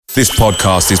This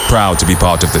podcast is proud to be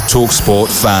part of the TalkSport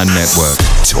Fan Network.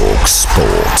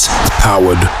 TalkSport.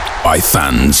 Powered by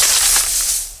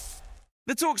fans.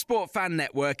 The TalkSport Fan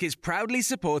Network is proudly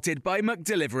supported by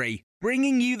McDelivery,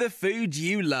 bringing you the food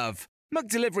you love.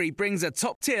 McDelivery brings a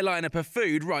top-tier lineup of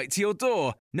food right to your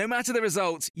door. No matter the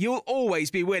result, you'll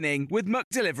always be winning with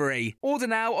McDelivery. Order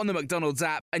now on the McDonald's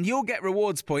app and you'll get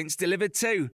rewards points delivered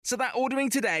too. So that ordering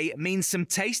today means some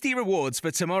tasty rewards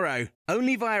for tomorrow.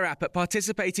 Only via app at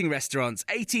participating restaurants.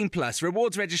 18 plus.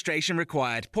 Rewards registration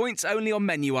required. Points only on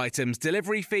menu items.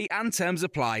 Delivery fee and terms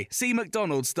apply. See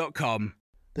mcdonalds.com.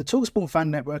 The TalkSport Fan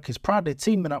Network is proudly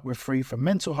teaming up with Free for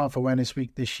Mental Health Awareness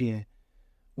Week this year.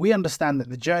 We understand that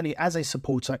the journey as a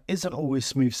supporter isn't always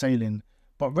smooth sailing,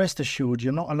 but rest assured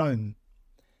you're not alone.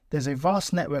 There's a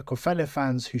vast network of fellow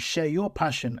fans who share your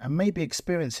passion and may be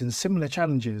experiencing similar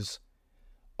challenges.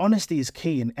 Honesty is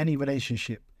key in any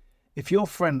relationship. If your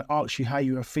friend asks you how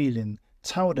you are feeling,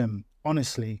 tell them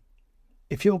honestly.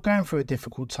 If you're going through a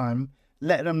difficult time,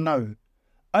 let them know.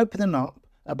 Opening up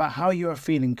about how you are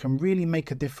feeling can really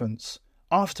make a difference.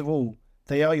 After all,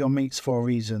 they are your mates for a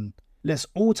reason. Let's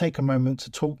all take a moment to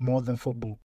talk more than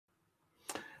football.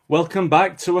 Welcome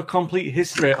back to A Complete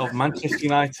History of Manchester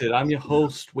United. I'm your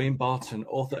host, Wayne Barton,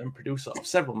 author and producer of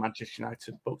several Manchester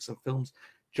United books and films,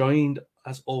 joined,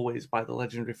 as always, by the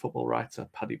legendary football writer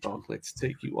Paddy Barclay to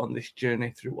take you on this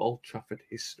journey through Old Trafford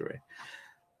history.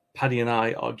 Paddy and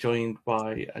I are joined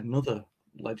by another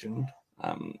legend,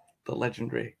 the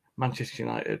legendary Manchester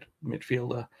United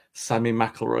midfielder, Sammy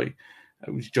McIlroy,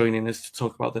 who's joining us to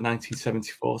talk about the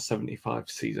 1974-75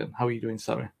 season. How are you doing,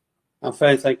 Sammy? I'm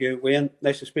fine, thank you, Wayne.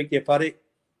 Nice to speak to you, Paddy.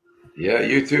 Yeah,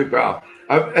 you too, pal.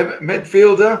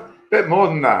 Midfielder, bit more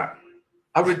than that.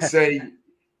 I would say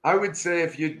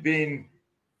if you'd been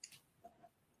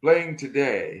playing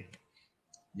today,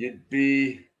 you'd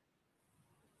be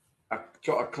a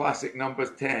sort of classic number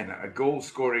 10, a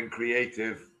goal-scoring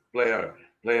creative player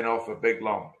playing off a big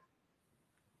lump.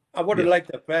 I would have liked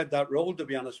to have played that role, to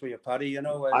be honest with you, Paddy. You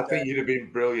know, I think you'd have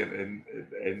been brilliant,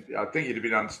 and I think you'd have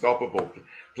been unstoppable,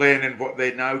 playing in what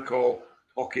they now call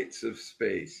pockets of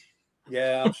space.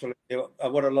 Yeah, absolutely. I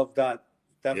would have loved that,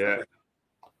 definitely.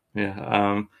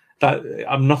 Yeah.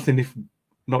 I'm nothing if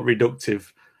not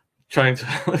reductive. Trying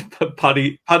to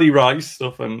Paddy writes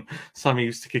stuff and Sammy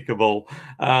used to kick a ball.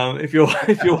 If you're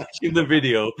watching the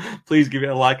video, please give it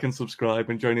a like and subscribe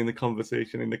and join in the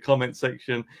conversation in the comment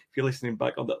section. If you're listening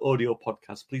back on the audio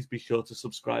podcast, please be sure to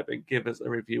subscribe and give us a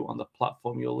review on the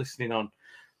platform you're listening on.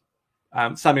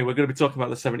 Sammy, we're going to be talking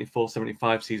about the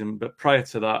 74-75 season, but prior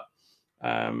to that,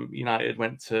 United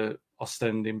went to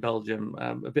Ostend in Belgium.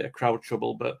 A bit of crowd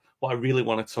trouble, but what I really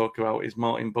want to talk about is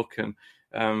Martin Buchan.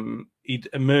 He'd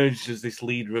emerged as this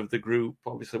leader of the group,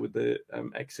 obviously with the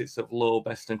exits of Lowe,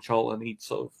 Best and Charlton. He'd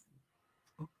sort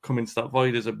of come into that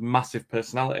void as a massive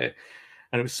personality.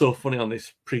 And it was so funny on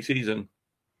this pre-season.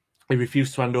 He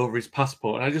refused to hand over his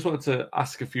passport. And I just wanted to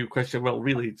ask a few questions. Well,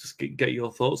 really, just get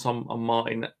your thoughts on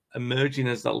Martin emerging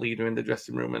as that leader in the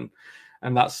dressing room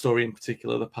and that story in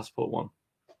particular, the passport one.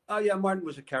 Oh, yeah, Martin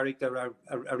was a character.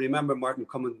 I remember Martin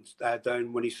coming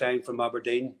down when he signed from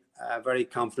Aberdeen. A very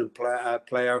confident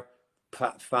player,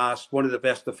 fast, one of the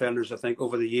best defenders, I think,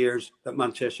 over the years that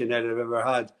Manchester United have ever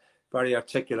had. Very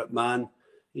articulate man.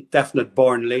 He definite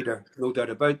born leader, no doubt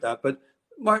about that. But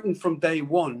Martin, from day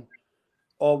one,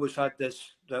 always had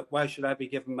this, that why should I be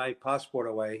giving my passport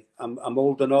away? I'm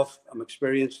old enough, I'm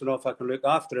experienced enough, I can look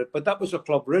after it. But that was a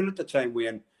club rule at the time,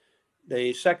 Wayne.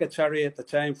 The secretary at the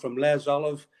time, from Les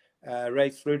Olive,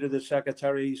 right through to the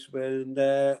secretaries, when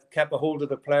kept a hold of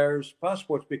the players'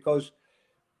 passports, because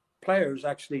players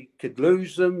actually could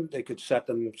lose them, they could set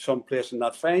them someplace and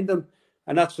not find them,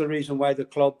 and that's the reason why the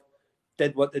club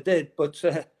did what they did. But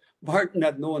Martin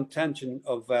had no intention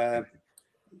of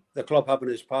the club having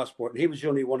his passport, and he was the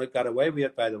only one that got away with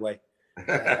it, by the way.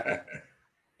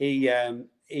 He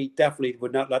definitely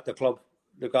would not let the club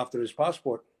look after his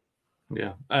passport.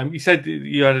 Yeah. You said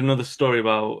you had another story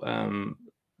about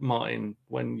Martin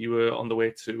when you were on the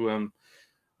way to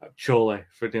Chorley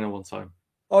for dinner one time.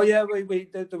 Oh, yeah.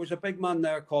 There was a big man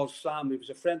there called Sam. He was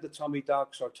a friend of Tommy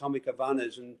Docks or Tommy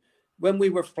Cavanagh. And when we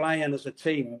were flying as a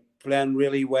team, playing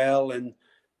really well and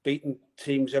beating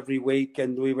teams every week,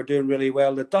 and we were doing really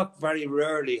well, the Doc very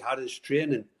rarely had his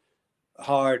training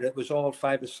hard. It was all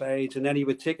five-a-sides. And then he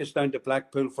would take us down to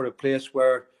Blackpool for a place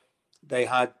where they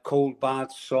had cold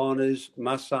baths, saunas,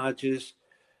 massages.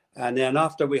 And then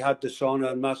after we had the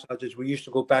sauna and massages, we used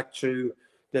to go back to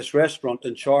this restaurant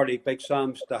in Chorley, Big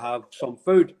Sam's, to have some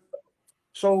food.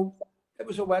 So it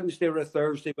was a Wednesday or a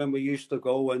Thursday when we used to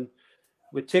go, and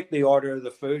we'd take the order of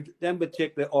the food, then we'd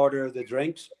take the order of the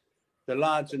drinks. the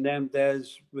lads in them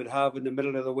days would have in the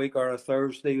middle of the week or a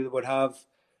Thursday, they would have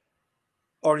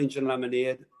orange and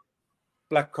lemonade,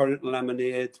 blackcurrant and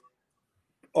lemonade,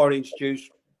 orange juice,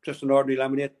 just an ordinary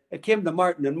lemonade. It came to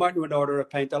Martin, and Martin would order a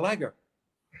pint of lager.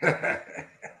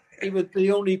 He was the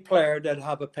only player that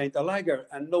have a pint of lager,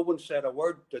 and no one said a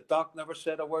word. The doc never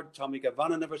said a word. Tommy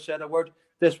Gavanna never said a word.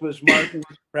 This was Martin's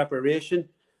preparation.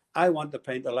 I want a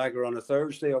pint of lager on a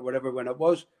Thursday or whatever when it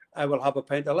was. I will have a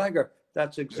pint of lager.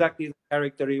 That's exactly the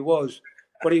character he was.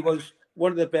 But he was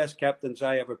one of the best captains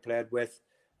I ever played with,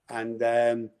 and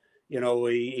he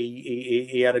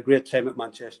had a great time at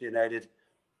Manchester United.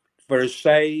 For his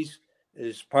size,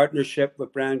 his partnership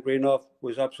with Brian Greenough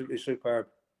was absolutely superb.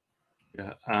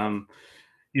 Yeah.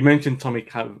 You mentioned Tommy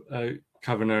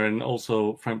Kavanagh and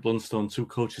also Frank Blunstone, two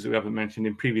coaches that we haven't mentioned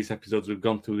in previous episodes. We've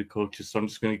gone through the coaches, so I'm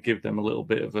just going to give them a little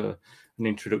bit of an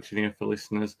introduction here for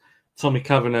listeners. Tommy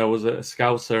Kavanagh was a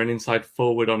Scouser, an inside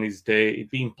forward on his day. He'd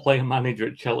been player manager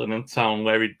at Cheltenham Town,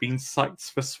 where he'd been sacked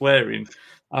for swearing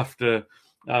after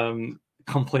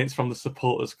complaints from the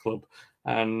supporters club.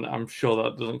 And I'm sure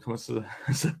that doesn't come as a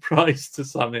surprise to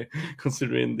Sammy,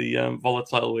 considering the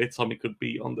volatile way Tommy could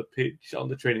be on the pitch, on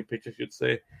the training pitch, I should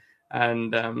say.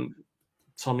 And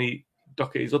Tommy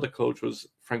Docherty's other coach was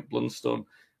Frank Blunstone.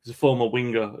 He's a former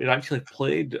winger. He actually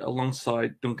played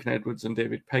alongside Duncan Edwards and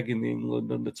David Pegg in the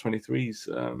England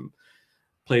under-23s.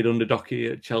 Played under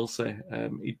Docherty at Chelsea.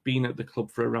 He'd been at the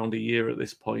club for around a year at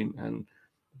this point, and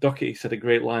Docherty said a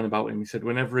great line about him. He said,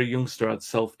 whenever a youngster had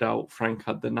self-doubt, Frank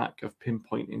had the knack of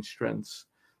pinpointing strengths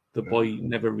the boy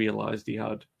never realised he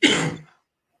had.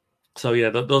 So, yeah,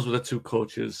 those were the two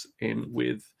coaches in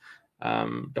with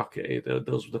Docherty.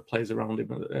 Those were the players around him,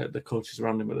 the coaches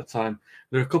around him at the time.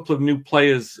 There are a couple of new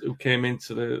players who came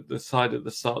into the side at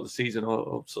the start of the season,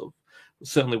 or sort of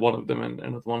certainly one of them, and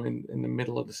another one in the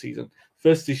middle of the season.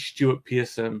 First is Stuart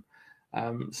Pearson.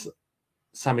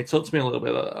 Sammy, talk to me a little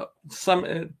bit about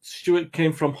that. Stuart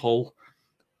came from Hull.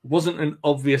 Wasn't an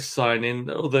obvious signing.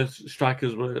 Other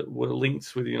strikers were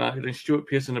linked with United, and Stuart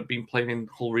Pearson had been playing in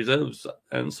Hull reserves.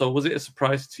 And so was it a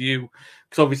surprise to you?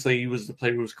 Because obviously he was the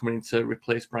player who was coming in to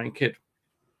replace Brian Kidd.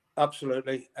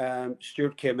 Absolutely.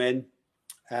 Stuart came in.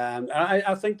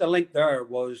 I think the link there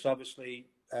was obviously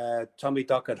Tommy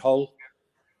Dock at Hull,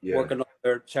 working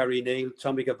under Terry Neal.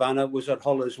 Tommy Gavanagh was at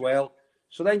Hull as well.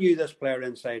 So they knew this player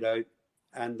inside out.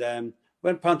 And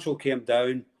when Pancho came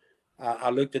down,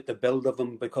 I looked at the build of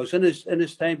him, because in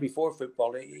his time before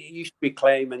football, he used to be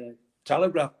climbing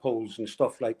telegraph poles and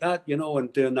stuff like that,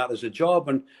 and doing that as a job.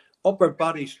 And upper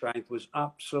body strength was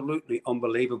absolutely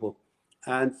unbelievable.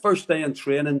 And first day in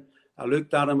training, I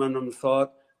looked at him and I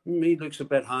thought, he looks a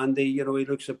bit handy, he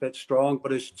looks a bit strong,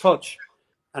 but his touch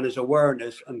and his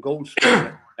awareness and goal scoring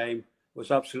at the time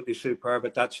was absolutely superb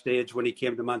at that stage when he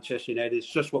came to Manchester United.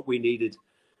 It's just what we needed.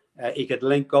 He could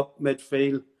link up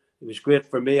midfield. It was great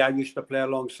for me. I used to play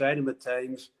alongside him at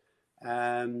times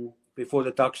before the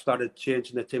Ducks started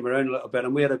changing the team around a little bit.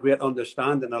 And we had a great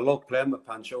understanding. I loved playing with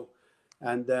Pancho.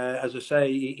 And as I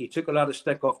say, he took a lot of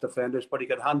stick off defenders, but he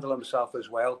could handle himself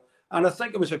as well. And I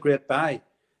think it was a great buy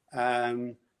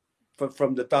from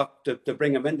the Duck to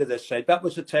bring him into this side. That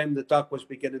was the time the Duck was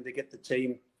beginning to get the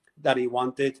team that he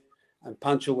wanted. And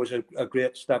Pancho was a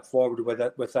great step forward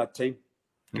with that team.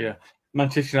 Yeah.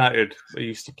 Manchester United were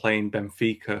used to playing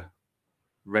Benfica,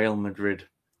 Real Madrid.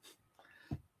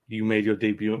 You made your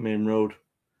debut at Main Road.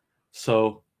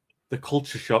 So the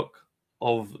culture shock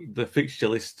of the fixture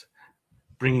list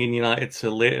bringing United to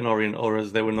Leyton Orient, or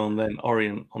as they were known then,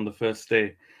 Orient, on the first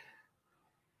day.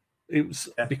 It was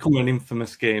become an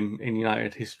infamous game in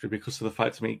United history because of the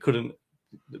fact, it couldn't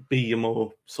be a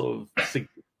more sort of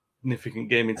significant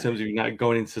game in terms of United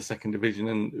going into the second division,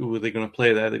 and who were they going to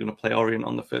play there? They're going to play Orient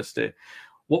on the first day.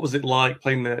 What was it like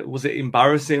playing there? Was it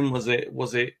embarrassing? Was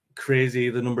it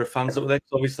crazy, the number of fans that were there?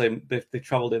 Because obviously they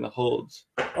travelled in the hordes.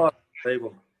 Oh,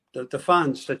 unbelievable. The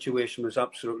fan situation was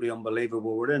absolutely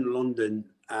unbelievable. We're in London,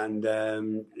 and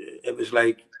it was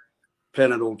like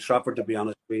playing at Old Trafford, to be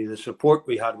honest with you. The support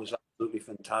we had was absolutely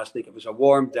fantastic. It was a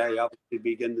warm day, obviously,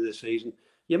 beginning of the season.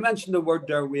 You mentioned the word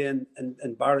there, Wayne,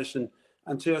 embarrassing.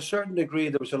 And to a certain degree,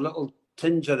 there was a little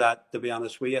tinge of that, to be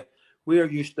honest with you. We are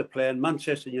used to playing,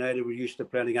 Manchester United were used to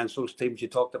playing against those teams you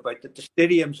talked about. The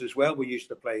stadiums as well we used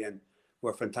to play in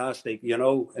were fantastic, in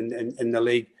the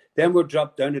league. Then we're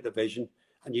dropped down a division,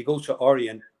 and you go to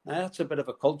Orient. Now, that's a bit of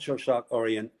a culture shock,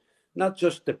 Orient. Not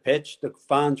just the pitch, the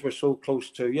fans were so close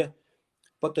to you,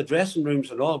 but the dressing rooms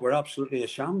and all were absolutely a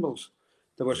shambles.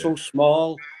 They were so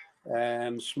small,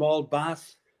 small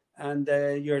baths. And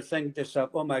you're thinking to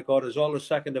yourself, oh my God, is all the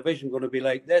second division going to be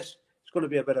like this? It's going to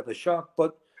be a bit of a shock.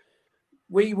 But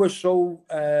we were so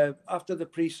after the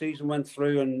pre-season went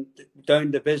through and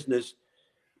down to business,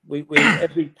 we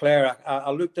every player. I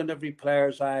looked in every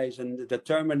player's eyes and the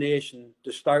determination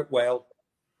to start well,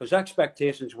 because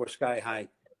expectations were sky high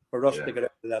for us to get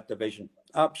out of that division,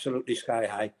 absolutely sky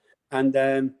high.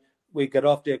 And we got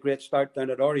off to a great start down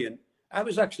at Orient. I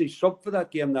was actually sub for that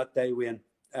game that day, Wayne.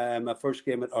 My first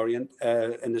game at Orient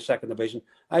in the second division.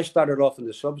 I started off in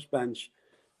the subs bench,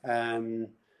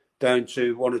 down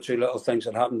to one or two little things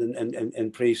that happened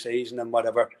in pre-season and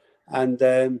whatever. And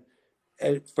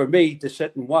for me to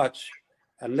sit and watch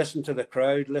and listen to the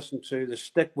crowd, listen to the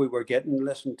stick we were getting,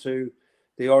 listen to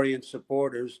the Orient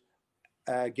supporters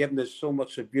giving us so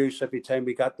much abuse every time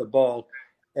we got the ball,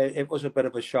 it was a bit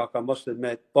of a shock, I must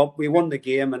admit. But we won the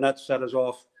game, and that set us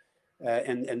off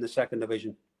in the second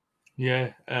division.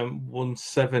 Yeah, won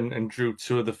 7 and drew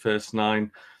 2 of the first 9.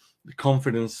 The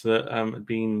confidence that had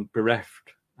been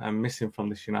bereft and missing from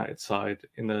this United side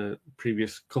in the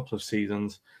previous couple of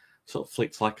seasons sort of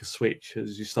flicked like a switch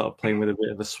as you started playing with a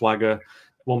bit of a swagger.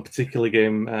 One particular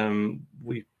game,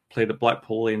 we played at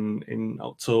Blackpool in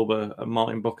October, and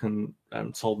Martin Buchan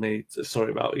told me a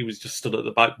story about he was just stood at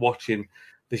the back watching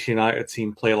this United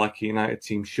team play like a United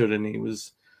team should, and he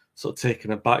was sort of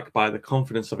taken aback by the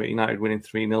confidence of it. United winning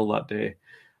 3-0 that day.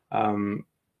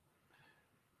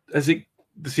 As the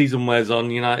season wears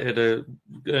on, United are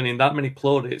earning that many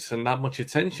plaudits and that much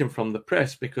attention from the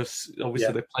press because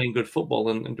obviously they're playing good football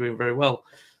and doing very well.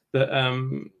 That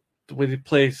when they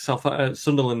play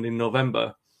Sunderland in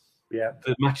November,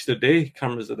 the match of the day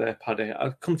cameras are there, Paddy.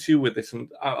 I'll come to you with this, and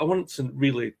I want to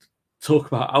really talk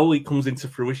about how it comes into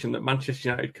fruition that Manchester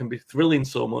United can be thrilling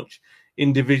so much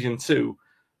in Division 2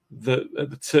 that at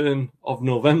the turn of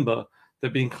November, they're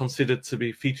being considered to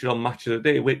be featured on Match of the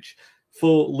Day, which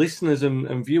for listeners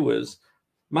and viewers,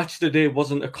 Match of the Day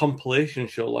wasn't a compilation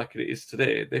show like it is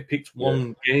today. They picked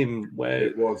one game where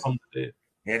it was.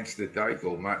 Hence the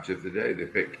title, Match of the Day. They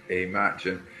picked a match.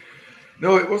 And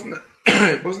no, it wasn't.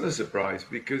 It wasn't a surprise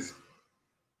because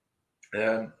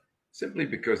simply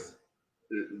because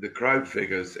the crowd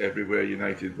figures everywhere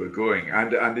United were going,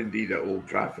 and indeed at Old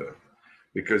Trafford,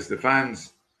 because the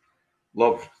fans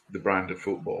loved the brand of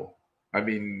football. I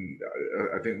mean,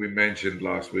 I think we mentioned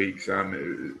last week,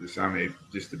 Sammy,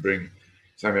 just to bring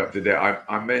Sammy up to date,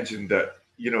 I mentioned that,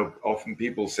 often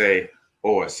people say,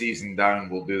 a season down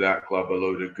will do that club a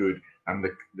load of good. And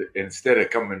instead of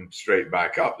coming straight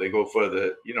back up, they go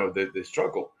further, they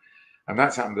struggle. And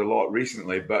that's happened a lot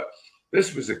recently. But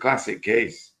this was a classic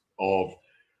case of,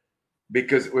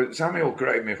 because Samuel,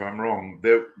 correct me if I'm wrong,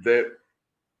 there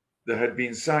had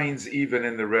been signs even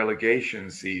in the relegation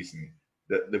season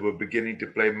that they were beginning to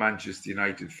play Manchester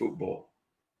United football,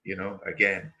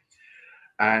 again.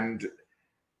 And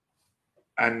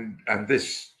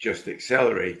this just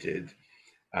accelerated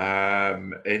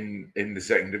in the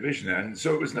second division. And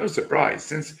so it was no surprise,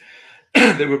 since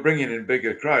they were bringing in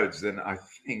bigger crowds than I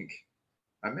think,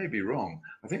 I may be wrong,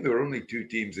 I think there were only 2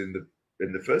 teams in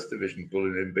the first division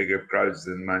pulling in bigger crowds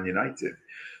than Man United.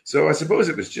 So I suppose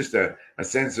it was just a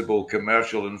sensible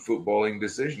commercial and footballing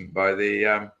decision by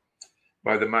the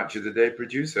Match of the Day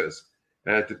producers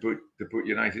to put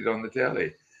United on the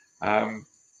telly,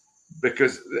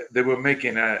 because they were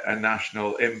making a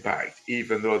national impact,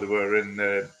 even though they were in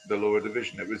the lower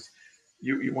division. It was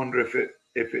you wonder if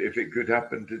it could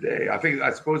happen today.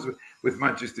 I suppose with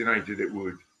Manchester United it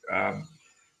would,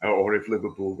 or if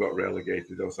Liverpool got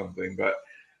relegated or something. But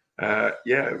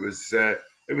it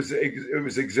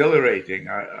was exhilarating.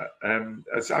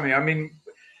 Sammy, I mean,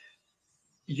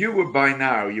 you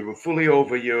were fully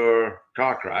over your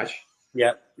car crash.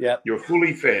 Yeah. You're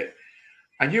fully fit.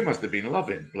 And you must have been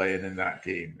loving playing in that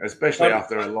team, especially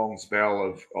after a long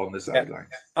spell on the sidelines.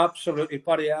 Absolutely,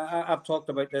 Paddy. I've talked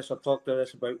about this. I've talked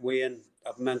about Wayne.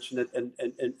 I've mentioned it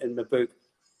in the book.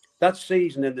 That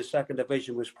season in the second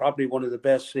division was probably one of the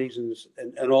best seasons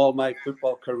in all my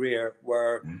football career,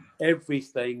 where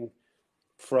everything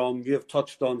from, you've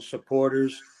touched on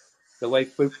supporters, the way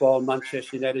football,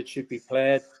 Manchester United should be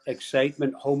played,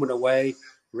 excitement, home and away,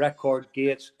 record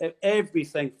gates,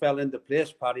 everything fell into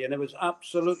place, Paddy, and it was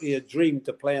absolutely a dream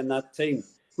to play in that team.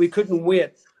 We couldn't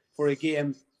wait for a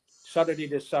game Saturday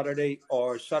to Saturday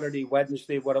or Saturday,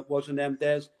 Wednesday, what it was in them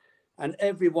days, and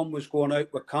everyone was going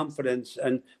out with confidence.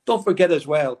 And don't forget as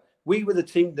well, we were the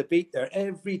team to beat there.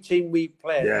 Every team we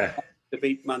played to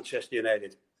beat Manchester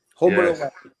United. Home and away,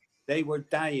 they were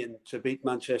dying to beat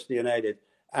Manchester United,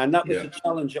 and that was the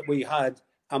challenge that we had,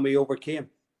 and we overcame.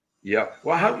 Yeah.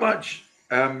 Well, how much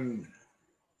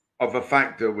of a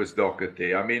factor was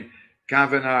Doherty? I mean,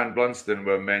 Kavanagh and Blunston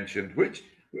were mentioned, which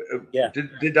Yeah.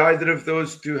 Did either of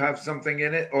those two have something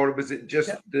in it, or was it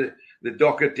just the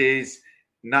Doherty's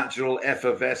natural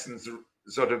effervescence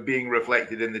sort of being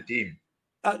reflected in the team?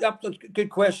 That's a good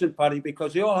question, Paddy,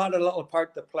 because they all had a little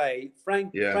part to play.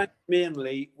 Frank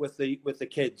mainly with the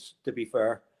kids, to be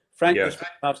fair. Frank was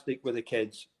fantastic with the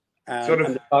kids. And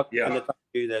the Doc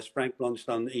knew this. Frank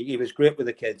Blunstone, he was great with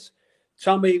the kids.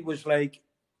 Tommy was like,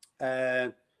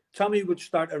 Tommy would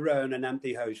start around an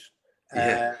empty house.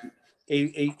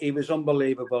 He was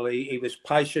unbelievable. He was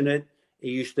passionate. He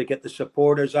used to get the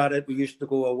supporters at it. We used to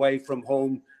go away from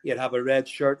home. He'd have a red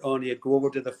shirt on. He'd go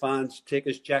over to the fans, take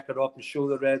his jacket off and show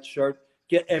the red shirt,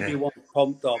 get everyone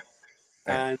pumped up.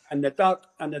 And the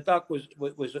Doc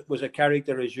was a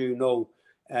character, as you know.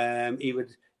 He would,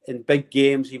 in big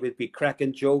games, he would be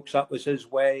cracking jokes. That was his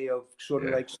way of sort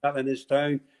of like selling his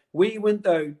town. We went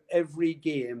out every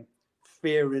game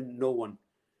fearing no one.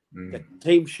 The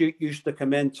team shoot used to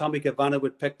come in. Tommy Kavanagh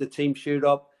would pick the team shoot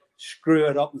up, screw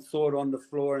it up and throw it on the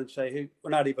floor and say, hey, we're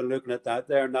not even looking at that.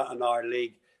 They're not in our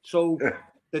league. So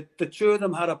the two of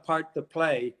them had a part to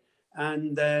play.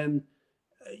 And,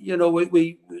 you know,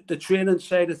 the training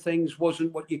side of things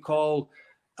wasn't what you call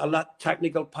a lot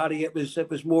technical, Paddy. It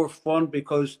was more fun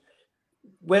because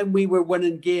when we were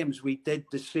winning games, we did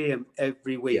the same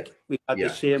every week. We had the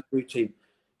same routine.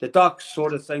 The Doc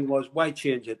sort of thing was, why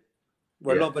change it?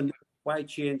 We're loving it. Why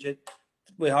change it?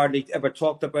 We hardly ever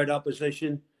talked about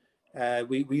opposition.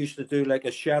 We used to do like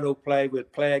a shadow play.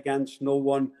 We'd play against no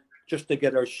one just to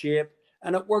get our shape.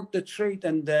 And it worked a treat.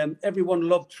 And everyone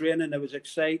loved training. It was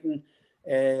exciting.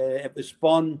 It was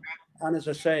fun. And as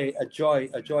I say, a joy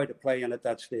to play in at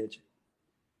that stage.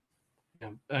 Yeah,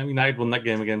 I mean, I'd won that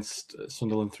game against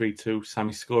Sunderland 3-2,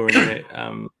 Sammy scoring in it.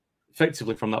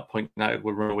 Effectively, from that point, United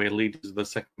were runaway leaders of the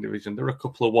second division. There were a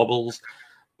couple of wobbles,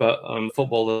 but the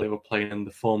football that they were playing and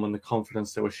the form and the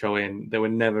confidence they were showing, they were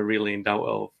never really in doubt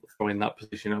of throwing that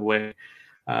position away.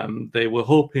 They were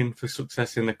hoping for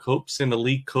success in the Cups. In the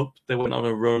League Cup, they went on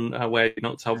a run where they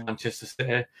knocked out Manchester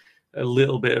City. A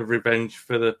little bit of revenge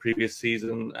for the previous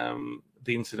season,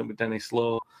 the incident with Dennis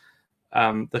Law.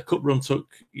 The Cup run took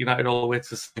United all the way to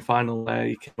the semi-final where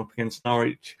he came up against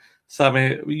Norwich.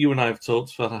 Sammy, you and I have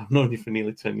talked for, I've known you for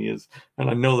nearly 10 years, and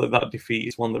I know that defeat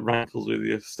is one that rankles with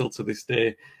you still to this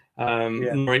day.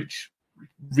 Norwich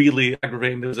really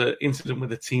aggravating. There was an incident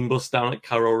with a team bus down at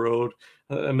Carrow Road.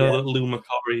 I know that Lou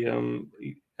McCorry,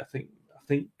 I think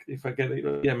if I get it,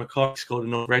 McCorry scored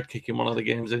another red kick in one of the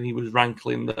games, and he was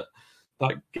rankling that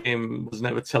game was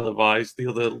never televised. The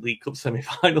other League Cup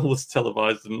semi-final was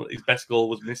televised, and his best goal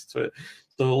was missed to it.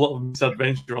 So a lot of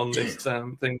misadventure on this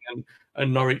thing,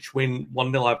 and Norwich win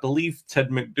 1-0. I believe Ted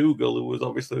McDougall, who was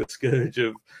obviously the scourge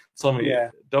of Tommy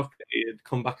Doherty, had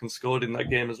come back and scored in that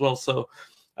game as well. So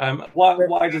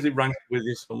why does it rank with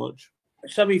you so much?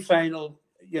 Semi-final,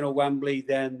 Wembley.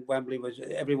 Then Wembley was,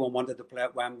 everyone wanted to play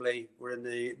at Wembley. We're in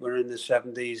the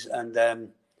 70s, and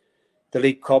the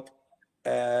League Cup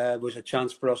was a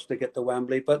chance for us to get to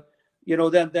Wembley. But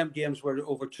them games were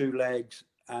over two legs,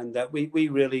 and we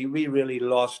really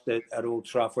lost it at Old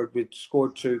Trafford. We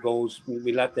scored 2 goals.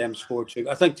 We let them score 2.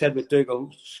 I think Ted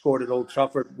McDougall scored at Old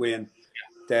Trafford, Wayne,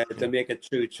 to make it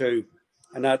 2-2,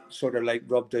 and that sort of like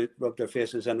rubbed their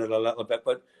faces in it a little bit.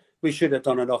 But we should have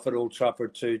done enough at Old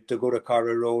Trafford to go to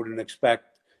Carrow Road and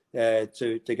expect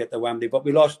to get to Wembley. But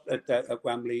we lost at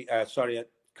Wembley. At Carrow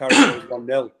Road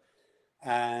 1-0.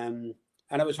 And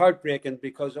it was heartbreaking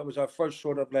because it was our first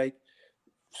sort of like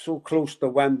so close to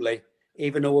Wembley,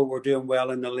 even though we were doing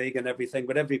well in the league and everything.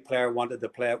 But every player wanted to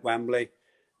play at Wembley.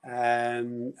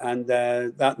 And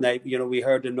that night, we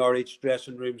heard the Norwich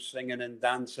dressing room singing and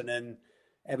dancing, and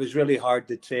it was really hard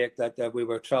to take that we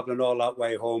were travelling all that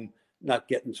way home, not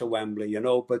getting to Wembley,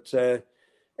 But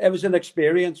it was an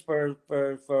experience for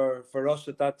us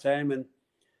at that time, and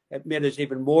it made us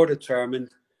even more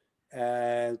determined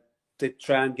to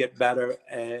try and get better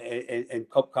in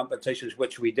cup competitions,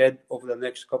 which we did over the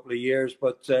next couple of years.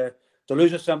 But to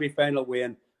lose a semi-final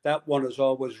win, that one has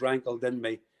always rankled in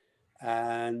me.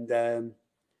 And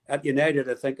at United,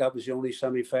 I think that was the only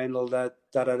semi-final that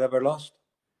I'd ever lost.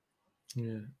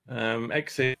 Yeah.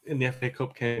 Exit in the FA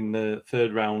Cup came in the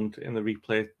third round in the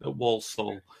replay at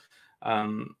Walsall.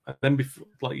 And then before,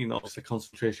 the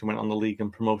concentration went on the league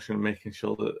and promotion and making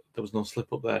sure that there was no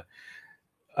slip up there.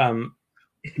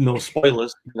 No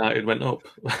spoilers, United went up.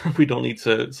 We don't need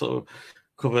to sort of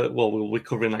cover, we'll be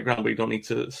covering that ground, but you don't need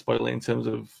to spoil it in terms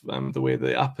of the way that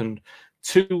it happened.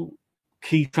 2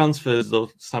 key transfers, though,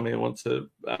 Sammy, I want to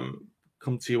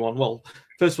come to you on. Well,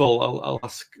 first of all, I'll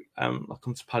ask, I'll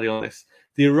come to Paddy on this.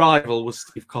 The arrival was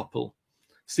Steve Coppell.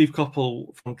 Steve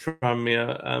Coppell from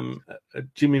Tranmere, a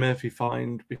Jimmy Murphy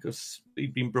find because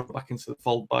he'd been brought back into the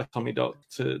fold by Tommy Dock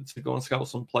to go and scout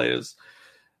some players.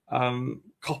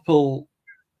 Coppell,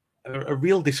 a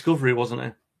real discovery, wasn't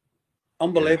it?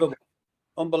 Unbelievable.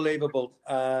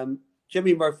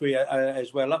 Jimmy Murphy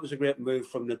as well. That was a great move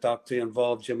from the Dock to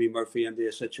involve Jimmy Murphy into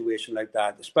a situation like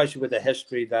that, especially with the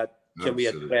history that Jimmy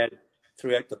had played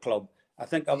throughout the club. I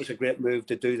think that was a great move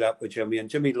to do that with Jimmy, and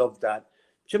Jimmy loved that.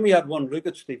 Jimmy had one look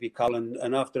at Stevie Cullen,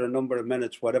 and after a number of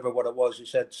minutes, what it was, he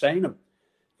said, sign him.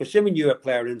 Because Jimmy knew a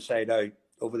player inside out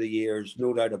over the years,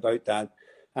 no doubt about that.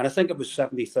 And I think it was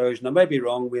 70,000. I may be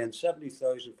wrong, Wayne,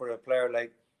 70,000 for a player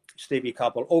like Stevie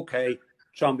Coppell. Okay,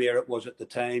 Tranmere it was at the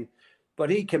time. But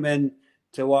he came in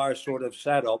to our sort of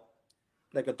setup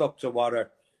like a duck to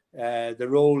water. The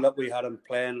role that we had him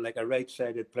playing like a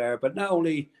right-sided player. But not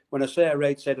only, when I say a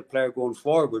right-sided player going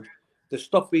forward, the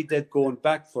stuff he did going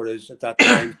back for us at that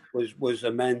time was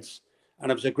immense. And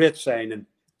it was a great signing.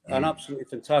 An absolutely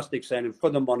fantastic signing for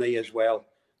the money as well.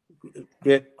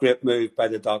 Great move by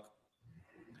the Dock.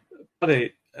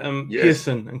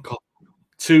 Pearson and Coppell,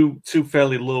 two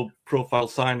fairly low-profile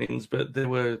signings, but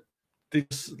they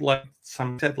just, like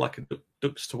Sam said, like a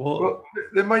ducks to water. Well,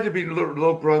 there might have been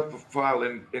low profile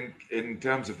in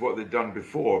terms of what they'd done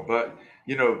before, but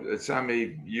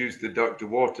Sammy used the duck to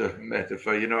water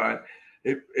metaphor. And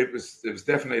it was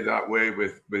definitely that way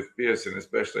with Pearson,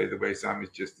 especially the way Sammy's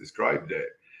just described it.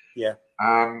 Yeah.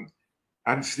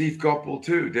 And Steve Coppell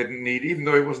too didn't need, even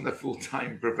though he wasn't a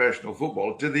full-time professional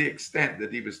footballer, to the extent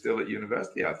that he was still at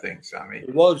university. I think Sammy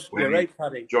was. You're right,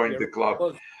 Paddy. Joined the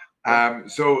club.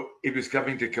 So he was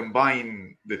having to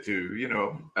combine the two,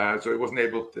 so he wasn't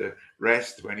able to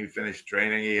rest when he finished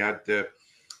training. He had to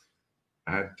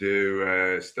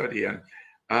study. And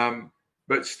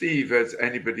but Steve, as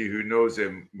anybody who knows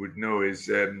him would know, is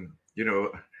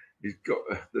he's got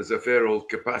there's a fair old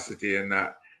capacity in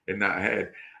that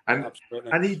head,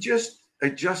 and he just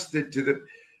adjusted to the.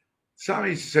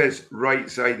 Sammy says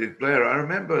right-sided player. I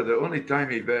remember the only time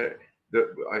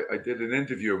I did an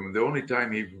interview with him. The only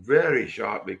time he very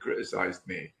sharply criticised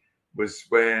me was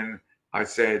when I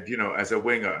said, as a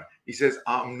winger, he says,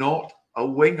 I'm not a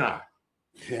winger.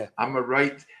 Yeah. I'm a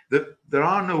right. There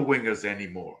are no wingers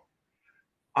anymore.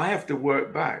 I have to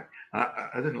work back. I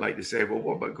didn't like to say, well,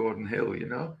 what about Gordon Hill?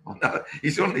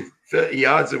 He's only 30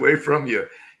 yards away from you.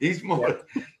 He's more.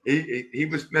 Yeah. He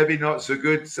was maybe not so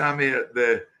good, Sammy, at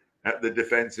the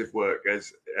defensive work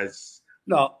as.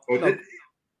 No.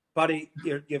 Buddy,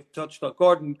 you've touched on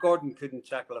Gordon. Gordon couldn't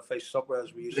tackle a face up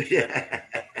as we used to say.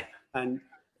 And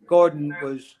Gordon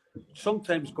was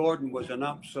an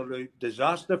absolute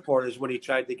disaster for us when he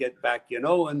tried to get back,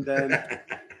 and then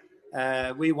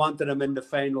we wanted him in the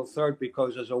final third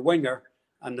because as a winger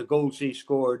and the goals he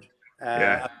scored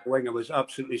as a winger was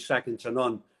absolutely second to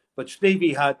none. But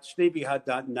Stevie had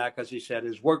that knack, as he said.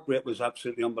 His work rate was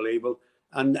absolutely unbelievable.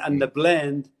 And the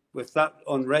blend with that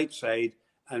on right side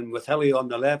and with Hilly on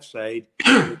the left side,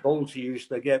 the goals he used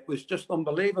to get was just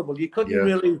unbelievable. You couldn't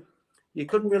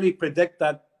really predict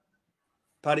that,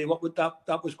 Paddy,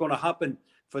 that was going to happen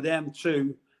for them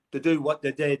to do what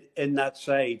they did in that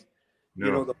side.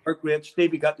 No. The work rate.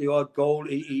 Stevie got the odd goal.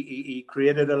 He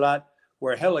created a lot.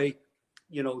 Where Hilly,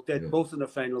 did both in the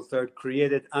final third,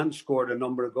 created and scored a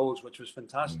number of goals, which was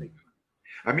fantastic.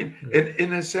 I mean,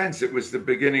 in a sense, it was the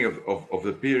beginning of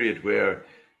the period where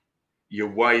your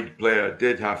wide player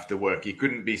did have to work. He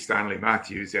couldn't be Stanley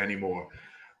Matthews anymore,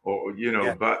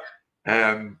 but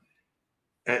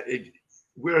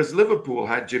whereas Liverpool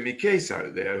had Jimmy Case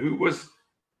out there, who was,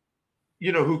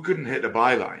 who couldn't hit a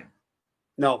byline.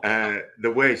 No.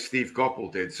 The way Steve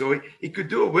Coppell did. So he could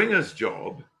do a winger's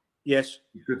job. Yes.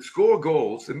 He could score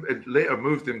goals and later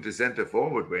moved him to centre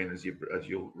forward, Wayne, as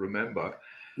you'll remember.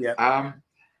 Yeah.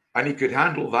 And he could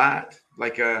handle that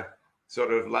like a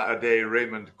sort of latter-day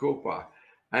Raymond Copa.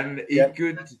 And he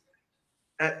could,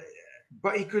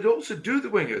 but he could also do the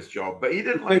winger's job. But he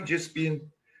didn't like just being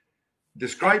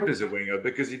described as a winger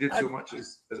because he did so much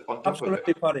as on top of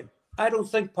it. Paddy. I don't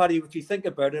think, Paddy, if you think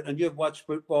about it, and you've watched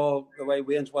football the way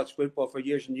Wayne's watched football for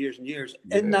years and years and years,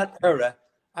 in that era,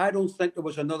 I don't think there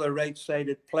was another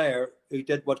right-sided player who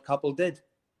did what Coppell did.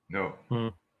 No.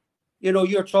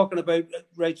 You're talking about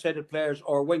right-sided players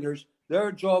or wingers.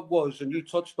 Their job was, and you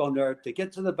touched on there, to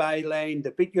get to the byline,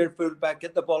 to beat your fullback,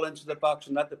 get the ball into the box,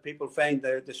 and let the people find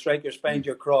the strikers find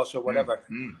your cross or whatever.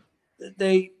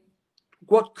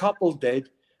 What Coppell did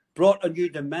brought a new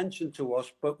dimension to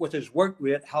us, but with his work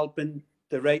rate helping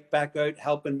the right back out,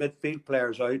 helping midfield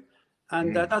players out.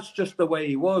 And that's just the way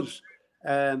he was.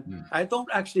 I don't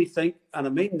actually think, and I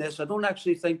mean this, I don't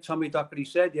actually think Tommy Docherty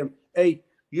said to him, hey,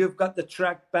 you've got to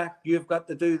track back, you've got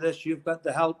to do this, you've got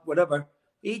to help, whatever.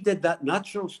 He did that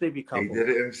natural, Stevie Coppell. He did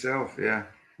it himself, yeah.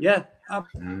 Yeah,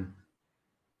 absolutely.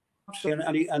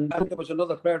 And I think there was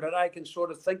another player that I can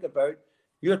sort of think about.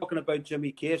 You're talking about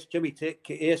Jimmy Case. Jimmy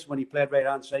Case, when he played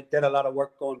right-hand side, did a lot of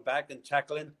work going back and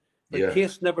tackling. But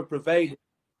Case never provided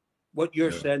what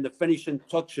you're saying, the finishing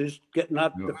touches, getting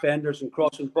at defenders and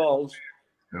crossing balls.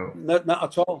 No. Not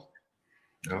at all.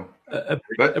 No. A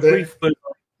brief word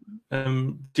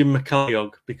on Jim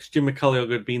McCalliog, because Jim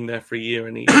McCalliog had been there for a year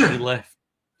and he left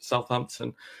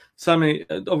Southampton. Sammy,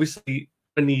 obviously,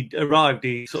 when he arrived,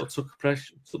 he sort of took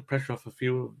the pressure off a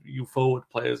few of you forward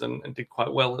players and did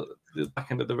quite well at the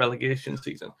back end of the relegation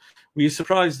season. Were you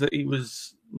surprised that he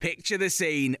was... Picture the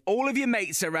scene. All of your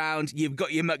mates around, you've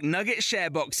got your McNugget share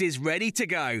boxes ready to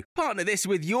go. Partner this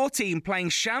with your team playing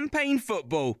champagne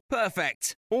football.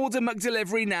 Perfect. Order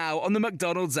McDelivery now on the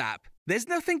McDonald's app. There's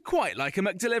nothing quite like a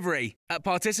McDelivery. At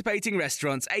participating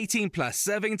restaurants, 18 plus,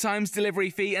 serving times, delivery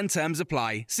fee and terms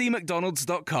apply. See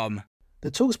mcdonalds.com.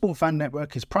 The TalkSport Fan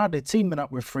Network is proudly teaming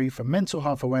up with Free for Mental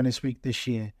Health Awareness Week this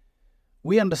year.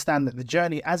 We understand that the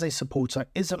journey as a supporter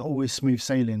isn't always smooth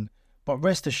sailing, but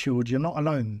rest assured you're not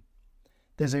alone.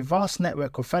 There's a vast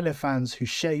network of fellow fans who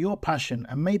share your passion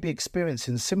and may be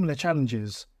experiencing similar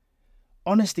challenges.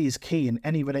 Honesty is key in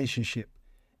any relationship.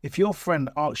 If your friend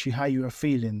asks you how you are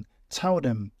feeling, tell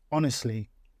them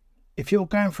honestly. If you're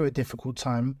going through a difficult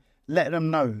time, let them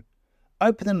know.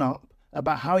 Opening up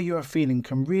about how you are feeling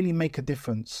can really make a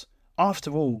difference.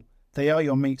 After all, they are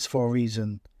your mates for a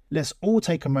reason. Let's all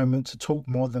take a moment to talk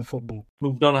more than football.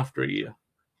 Moved on after a year.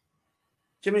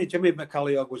 Jimmy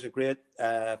McCalliog was a great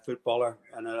footballer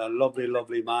and a lovely,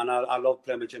 lovely man. I love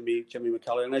playing with Jimmy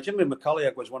McCalliog. Now, Jimmy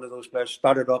McCalliog was one of those players,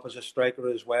 started off as a striker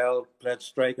as well, played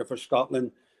striker for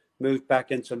Scotland, moved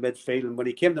back into midfield. And when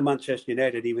he came to Manchester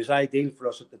United, he was ideal for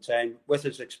us at the time with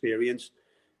his experience.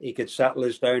 He could settle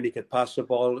us down, he could pass the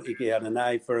ball, he had an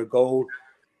eye for a goal.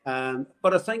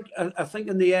 But I think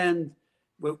in the end,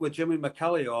 with Jimmy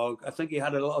McCalliog, I think he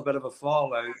had a little bit of a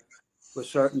fallout with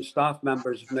certain staff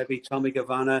members, maybe Tommy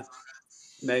Gavanna,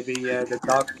 maybe the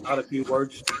Doc had a few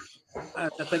words. I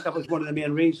think that was one of the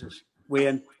main reasons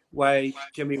why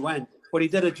Jimmy went. But he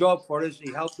did a job for us.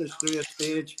 He helped us through a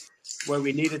stage where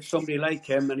we needed somebody like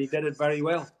him, and he did it very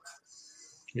well.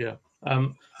 Yeah.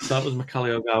 So that was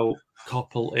McCalliog out,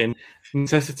 Coppell in,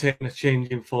 necessitating a change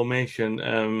in formation.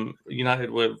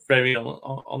 United were very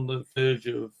on the verge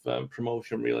of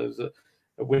promotion, really. It was a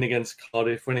win against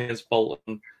Cardiff, win against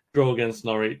Bolton, draw against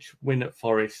Norwich, win at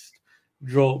Forest,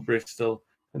 draw at Bristol,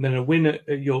 and then a win at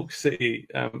York City,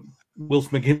 Wilf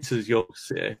McGinter's York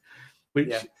City,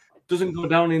 which doesn't go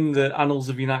down in the annals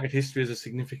of United history as a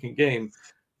significant game.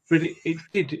 But it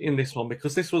did in this one,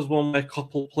 because this was one where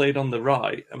Coppell played on the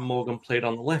right and Morgan played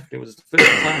on the left. It was the first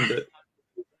time that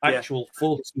actual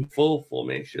 4-2-4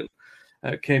 formation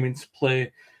came into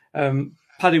play.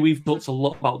 Paddy, we've talked a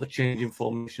lot about the change in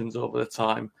formations over the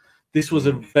time. This was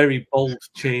a very bold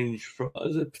change,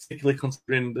 particularly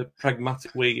considering the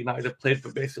pragmatic way United have played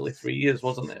for basically 3 years,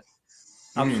 wasn't it?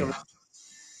 Absolutely.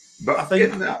 But I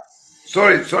think that.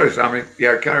 Sorry, Sammy.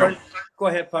 Yeah, carry on. Go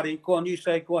ahead, Paddy. Go on, you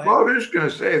say. Go ahead. Well, I was just going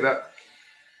to say that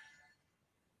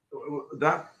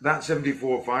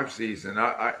 74-5 season,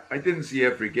 I didn't see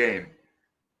every game,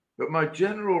 but my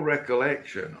general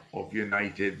recollection of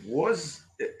United was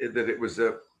that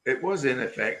it was in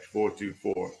effect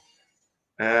 4-2-4.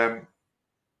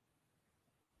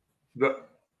 But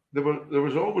there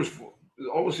was always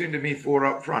seemed to me four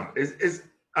up front.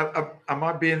 Am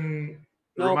I being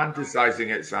romanticizing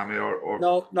it, Sammy? Or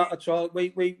no, not at all.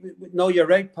 We no, you're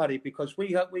right, Paddy, because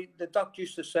the Doc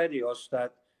used to say to us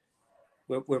that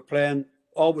we're playing,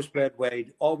 always played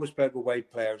with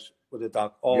wide players with the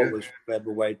Doc, always played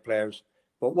with wide players.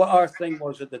 But what our thing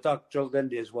was that the Doc drilled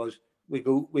into us was we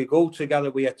go together,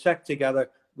 we attack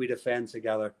together, we defend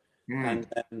together. And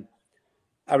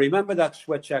I remember that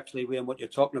switch actually, Wayne, what you're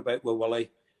talking about with Willie.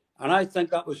 And I think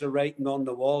that was a writing on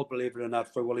the wall, believe it or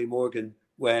not, for Willie Morgan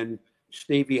when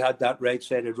Stevie had that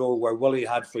right-sided role where Willie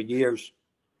had for years.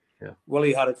 Yeah.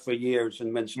 Willie had it for years.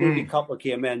 And when Stevie Coppell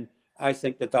came in, I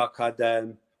think the Doc had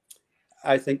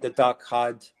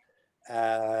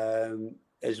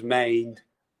his mind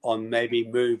on maybe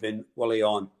moving Willie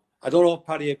on. I don't know if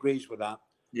Paddy agrees with that.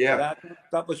 Yeah.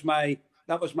 That was my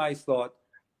thought.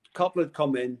 Coppell had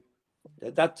come in,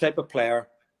 that type of player,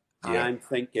 and I'm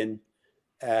thinking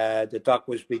the Doc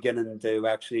was beginning to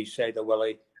actually say to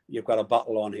Willie, "You've got a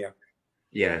battle on here."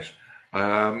 Yes.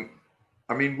 I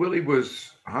mean, Willie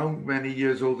was how many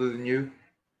years older than you?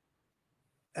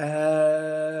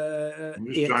 I'm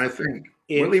just trying to think.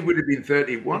 Willie would have been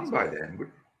 31 by then.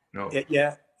 No.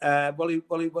 Yeah. I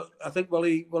think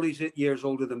Willie's 8 years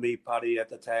older than me, Paddy, at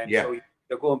the time. Yeah. So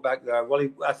you're going back there.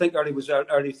 Willie, I think Early was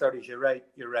early 30s. You're right.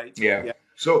 Yeah.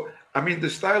 So, I mean, the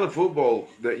style of football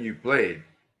that you played,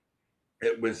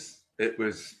 it was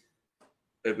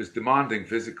demanding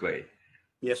physically.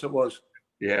 Yes, it was.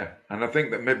 Yeah, and I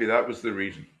think that maybe that was the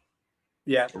reason.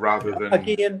 Yeah. Rather than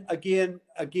again,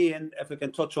 if I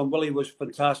can touch on, Willie was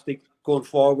fantastic going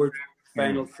forward,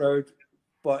 final third.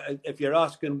 But if you're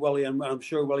asking Willie, and I'm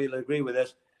sure Willie will agree with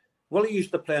this, Willie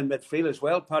used to play in midfield as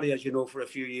well, Paddy, as you know, for a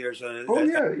few years. I'd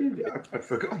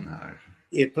forgotten that.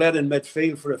 He had played in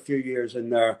midfield for a few years in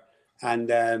there, and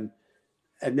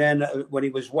then when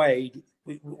he was wide,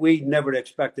 we never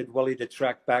expected Willie to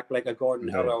track back like a Gordon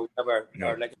Hill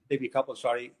or like a Stevie Couple.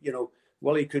 Sorry,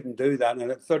 Willie couldn't do that.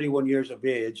 And at 31 years of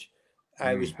age,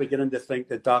 I was beginning to think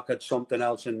that Doc had something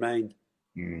else in mind.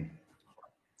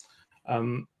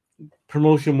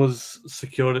 Promotion was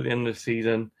secured at the end of the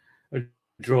season. A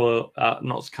draw at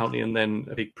Notts County, and then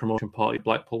a big promotion party at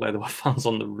Blackpool where there were fans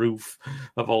on the roof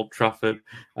of Old Trafford.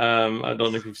 I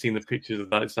don't know if you've seen the pictures of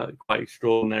that. It's quite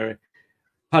extraordinary.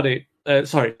 Paddy,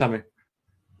 Sammy,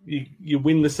 you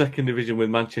win the second division with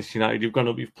Manchester United. You've gone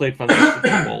up. You've played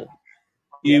fantastic football.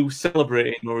 You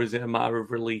celebrating, or is it a matter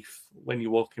of relief when you're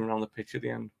walking around the pitch at the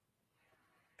end?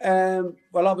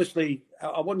 Well, obviously,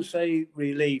 I wouldn't say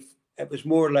relief. It was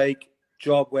more like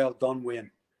job well done, Wayne.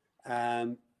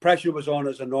 Pressure was on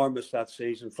us enormous that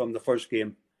season from the first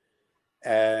game.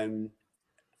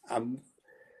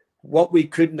 What we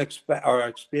couldn't expect or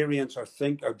experience or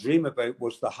think or dream about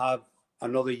was to have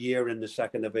another year in the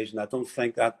second division. I don't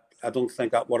think that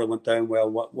would have went down well,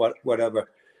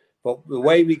 whatever. But the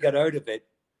way we got out of it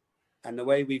and the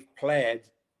way we've played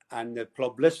and the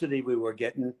publicity we were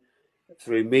getting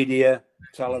through media,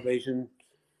 television,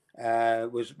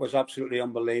 was absolutely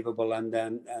unbelievable. And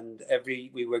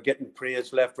we were getting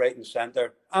praise left, right, and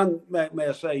centre. And may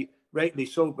I say, rightly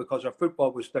so, because our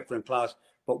football was different class.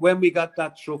 But when we got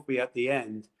that trophy at the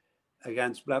end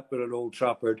against Blackpool at Old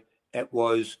Trafford, it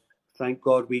was, thank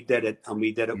God we did it, and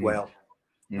we did it well.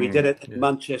 We did it in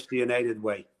Manchester United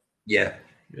way. Yeah.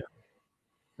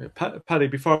 Paddy,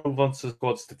 before I move on to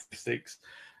squad statistics,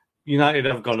 United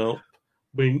have gone up.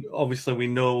 We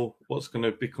know what's going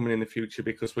to be coming in the future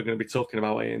because we're going to be talking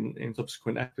about it in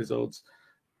subsequent episodes.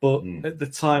 But at the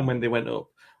time when they went up,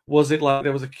 was it like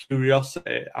there was a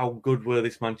curiosity? How good were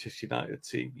this Manchester United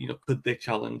team? Could they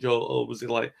challenge, or was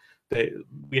it like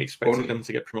we expected them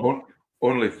to get promoted?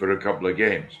 Only for a couple of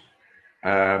games,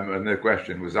 and the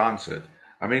question was answered.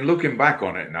 I mean, looking back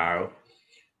on it now,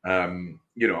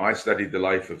 I studied the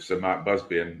life of Sir Matt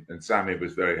Busby, and Sammy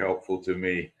was very helpful to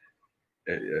me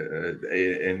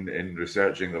in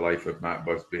researching the life of Matt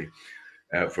Busby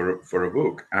for a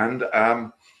book. And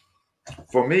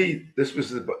for me, this was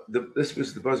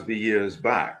the Busby years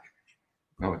back.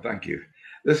 Oh, thank you.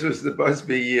 This was the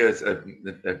Busby years.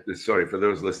 Sorry for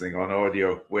those listening on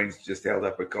audio. Wayne's just held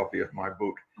up a copy of my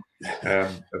book,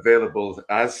 available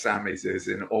as Sammy says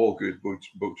in all good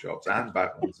bookshops and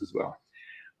bad ones as well.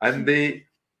 And the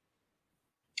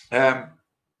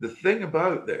thing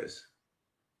about this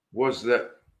was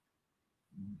that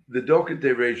the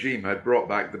Doherty regime had brought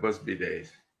back the Busby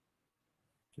days.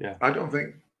 Yeah, I don't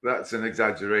think that's an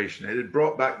exaggeration. It had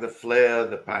brought back the flair,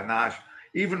 the panache,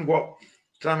 even what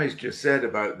Sammy's just said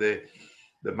about the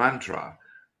mantra: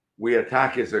 we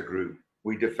attack as a group,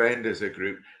 we defend as a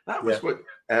group. That was what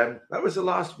that was the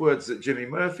last words that Jimmy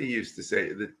Murphy used to say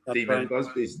to the team in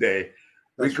Busby's day.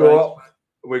 We go up,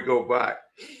 we go back.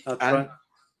 That's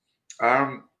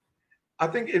right. I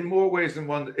think in more ways than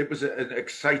one, it was an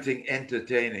exciting,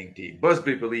 entertaining team.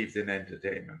 Busby believed in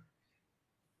entertainment.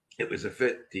 It was a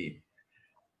fit team.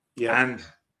 Yeah. And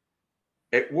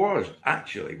it was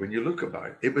actually, when you look about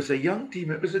it, it was a young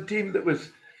team. It was a team that was,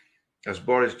 as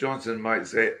Boris Johnson might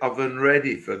say, oven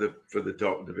ready for the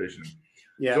top division.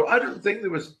 Yeah. So I don't think there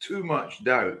was too much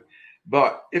doubt.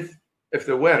 But if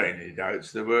there were any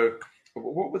doubts,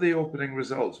 what were the opening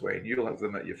results, Wayne? You'll have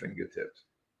them at your fingertips.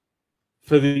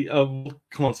 For the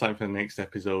come on time for the next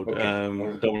episode. Okay. Don't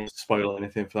want to spoil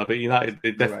anything for that, but United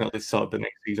they definitely started the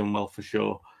next season well for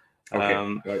sure. Okay,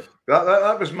 right.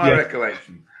 That was my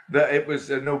recollection. That it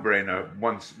was a no-brainer.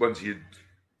 Once you,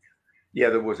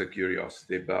 there was a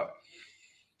curiosity, but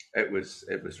it was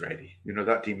ready.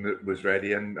 That team was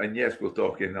ready, and yes, we'll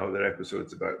talk in other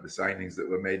episodes about the signings that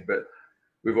were made. But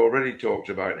we've already talked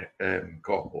about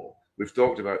Coppell. We've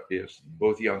talked about Pearson,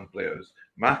 both young players.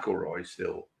 McIlroy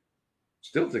still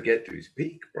to get to his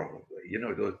peak, probably,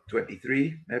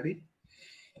 23, maybe.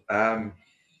 Buchan,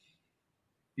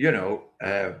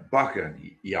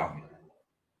 young.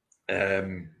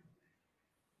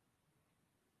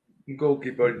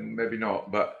 Goalkeeper, maybe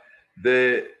not, but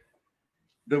there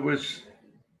was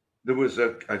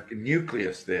a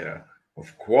nucleus there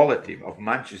of quality of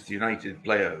Manchester United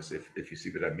players, if you see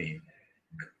what I mean.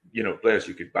 Players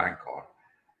you could bank on.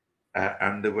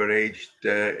 And they were aged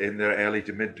in their early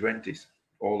to mid-20s,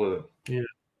 all of them. Yeah.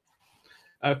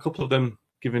 A couple of them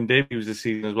given debuts this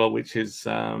season as well, which is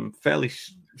fairly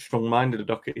strong-minded of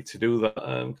Doherty to do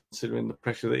that, considering the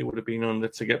pressure that he would have been under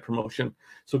to get promotion.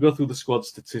 So we'll go through the squad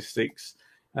statistics.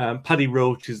 Paddy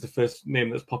Roach is the first name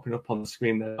that's popping up on the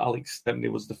screen there. Alex Stepney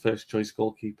was the first choice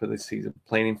goalkeeper this season,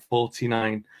 playing in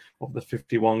 49 of the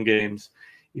 51 games.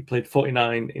 He played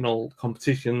 49 in all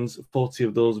competitions, 40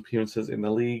 of those appearances in the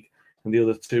league, and the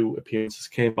other 2 appearances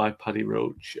came by Paddy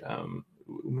Roach,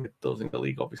 with those in the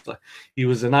league, obviously. He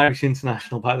was an Irish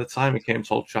international by the time he came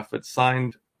to Old Trafford,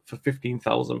 signed for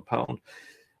 £15,000.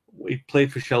 He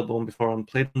played for Shelbourne before and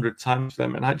played 100 times for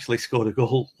them and actually scored a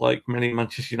goal like many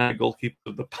Manchester United goalkeepers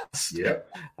of the past. Yeah.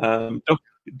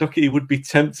 Doherty would be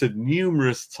tempted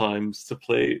numerous times to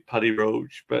play Paddy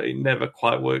Roach, but it never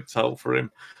quite worked out for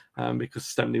him because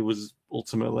Stepney was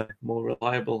ultimately more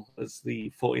reliable, as the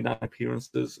 49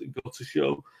 appearances go to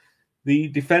show. The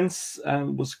defence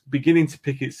was beginning to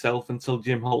pick itself until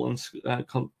Jim Holland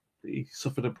he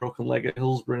suffered a broken leg at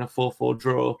Hillsborough in a 4-4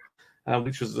 draw,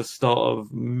 which was the start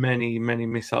of many, many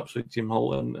mishaps with Jim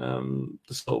Holland,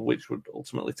 the start of which would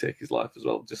ultimately take his life as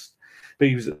well. But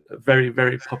he was a very,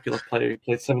 very popular player. He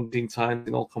played 17 times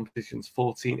in all competitions,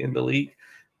 14 in the league,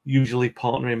 usually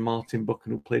partnering Martin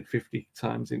Buchan, who played 50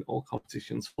 times in all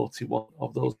competitions, 41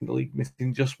 of those in the league,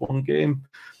 missing just 1 game.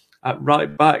 At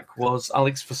right back was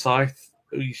Alex Forsyth,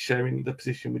 who's sharing the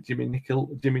position with Jimmy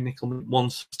Nicholl. Jimmy Nicholl made 1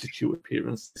 substitute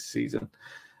appearance this season.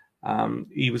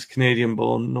 He was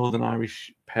Canadian-born, Northern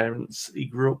Irish parents. He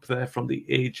grew up there from the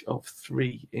age of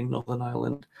 3 in Northern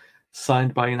Ireland,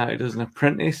 signed by United as an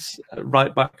apprentice.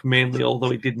 Right back mainly, although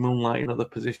he did moonlight in other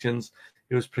positions.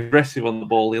 He was progressive on the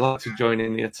ball. He liked to join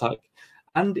in the attack.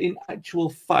 And in actual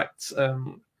fact,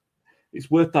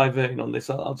 it's worth diverting on this.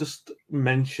 I'll just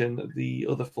mention the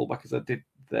other fullback as I did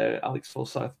there. Alex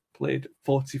Forsyth played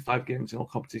 45 games in all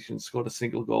competitions, scored a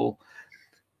single goal.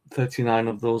 39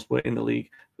 of those were in the league.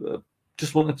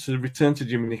 Just wanted to return to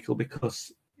Jimmy Nicholl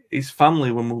because his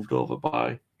family were moved over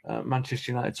by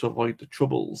Manchester United to avoid the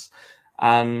Troubles.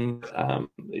 And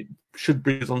it should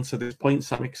bring us on to this point,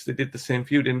 Sammy, because they did the same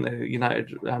for you, didn't they?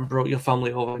 United brought your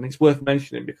family over, and it's worth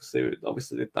mentioning because they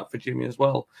obviously did that for Jimmy as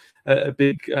well. A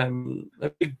big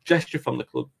gesture from the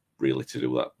club, really, to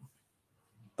do that.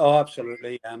 Oh,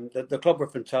 absolutely. The club were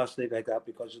fantastic like that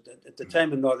because at the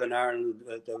time in Northern Ireland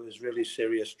there was really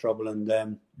serious trouble,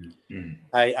 and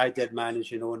I did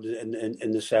manage, in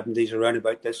the 70s, around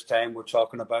about this time we're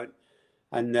talking about,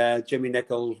 and Jimmy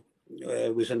Nicholl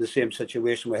was in the same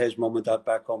situation with his mum and dad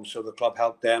back home, so the club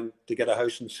helped them to get a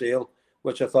house and sale,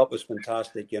 which I thought was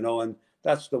fantastic, and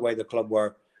that's the way the club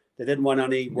were. They didn't want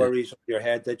any worries on your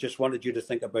head. They just wanted you to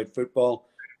think about football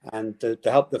and to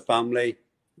help the family.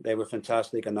 They were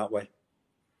fantastic in that way.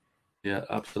 Yeah,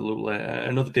 absolutely.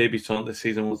 Another debutant this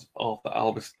season was Arthur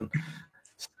Albiston.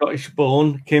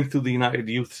 Scottish-born, came through the United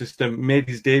youth system, made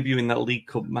his debut in that League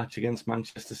Cup match against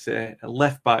Manchester City. A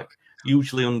left-back,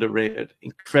 hugely underrated,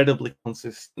 incredibly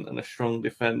consistent and a strong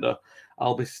defender.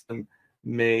 Albiston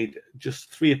made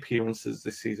just 3 appearances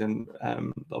this season,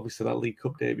 obviously that League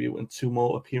Cup debut, and 2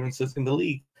 more appearances in the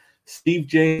league. Steve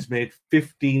James made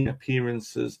 15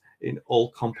 appearances in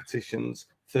all competitions,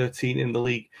 13 in the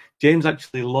league. James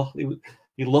actually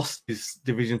lost his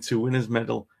Division 2 winners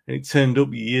medal, and it turned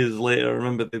up years later. I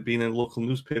remember there being a local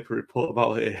newspaper report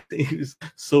about it. He was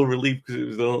so relieved because it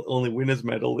was the only winners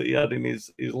medal that he had in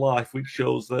his life, which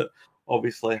shows that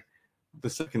obviously the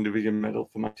 2nd Division medal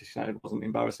for Manchester United wasn't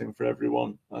embarrassing for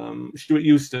everyone. Stuart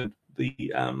Houston,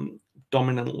 the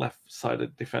dominant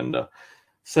left-sided defender,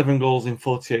 7 goals in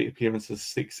 48 appearances,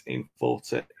 6 in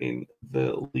 40 in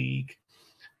the league.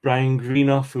 Brian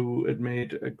Greenough, who had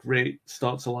made a great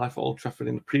start to life at Old Trafford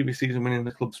in the previous season, winning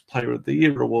the club's Player of the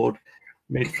Year award,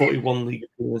 made 41 league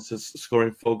appearances,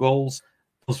 scoring 4 goals.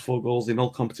 Those 4 goals in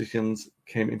all competitions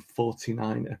came in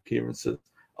 49 appearances.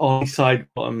 Ollie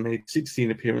Sidebottom made 16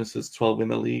 appearances, 12 in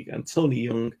the league, and Tony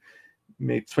Young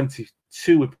made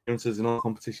 22 appearances in all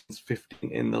competitions,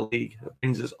 15 in the league. That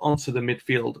brings us onto the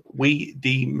midfield.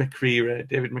 David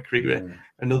McCreery,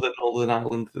 another Northern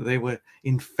Ireland. They were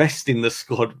infesting the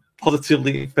squad,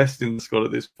 positively infesting the squad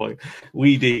at this point. A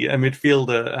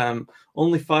midfielder,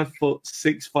 only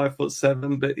 5'6",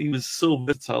 5'7", but he was so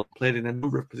versatile, played in a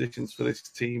number of positions for this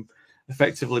team,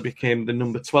 effectively became the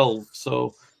number 12.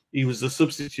 So he was the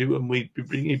substitute, and he'd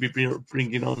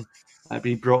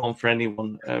be brought on for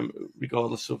anyone,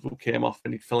 regardless of who came off,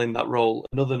 and he fell in that role.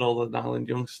 Another Northern Ireland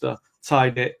youngster,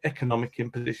 tied it, economic in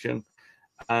position,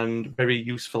 and very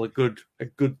useful, a good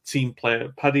team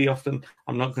player. Paddy often,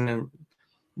 I'm not going to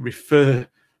refer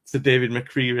to David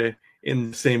McCreery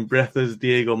in the same breath as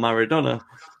Diego Maradona,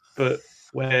 but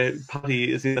where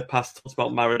Paddy has in the past talked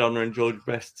about Maradona and George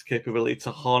Best's capability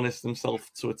to harness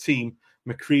themselves to a team,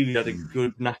 McCreery had a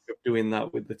good knack of doing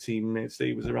that with the teammates that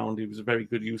he was around. He was a very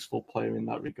good, useful player in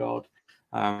that regard.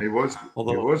 He was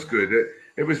good.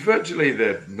 It was virtually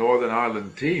the Northern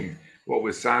Ireland team. What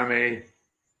was Sammy,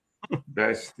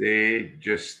 Bestie,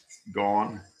 just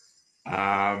gone,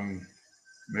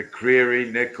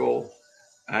 McCreery, Nicol.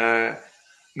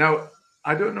 Now,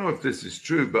 I don't know if this is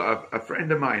true, but a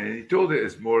friend of mine, and he told it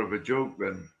as more of a joke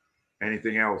than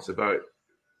anything else about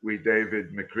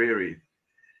David McCreery.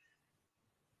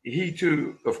 He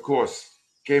too, of course,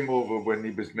 came over when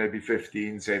he was maybe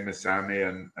 15, same as Sammy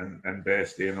and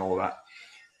Bestie and all that.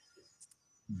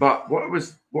 But what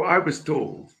I was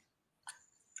told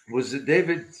was that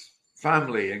David's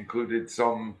family included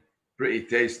some pretty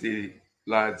tasty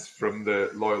lads from the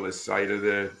loyalist side of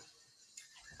the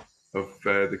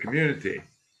community,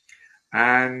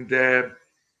 and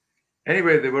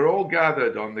anyway, they were all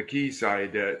gathered on the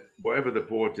quayside at whatever the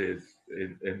port is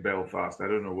in Belfast. I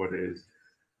don't know what it is,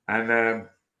 and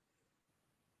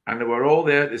they were all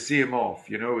there to see him off,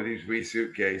 with his wee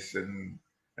suitcase, and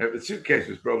the suitcase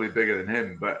was probably bigger than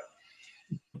him, but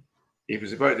he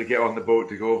was about to get on the boat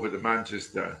to go over to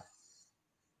Manchester.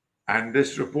 And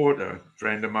this reporter,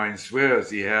 friend of mine, swears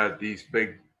he had these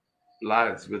big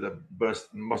lads with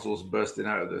muscles bursting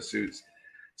out of their suits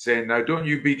saying, "Now, don't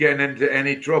you be getting into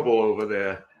any trouble over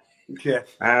there."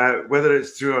 Yeah. Whether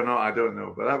it's true or not, I don't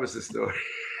know, but that was the story.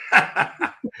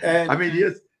 I mean,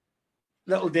 yes.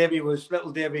 Little Davy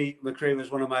McCreery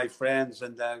was one of my friends,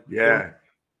 and yeah,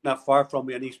 not far from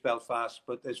me in East Belfast.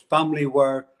 But his family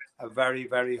were a very,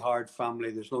 very hard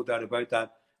family. There's no doubt about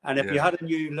that. And if you had a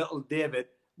new little David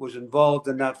was involved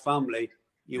in that family,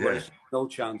 you would have no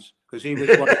chance, because he was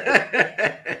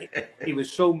he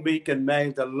was so meek and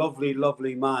mild, a lovely,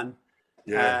 lovely man.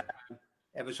 Yeah,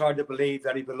 it was hard to believe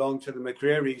that he belonged to the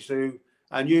McCreerys, who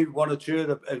I knew one or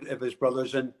two of his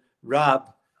brothers, and Rab,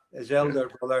 his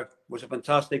elder brother, was a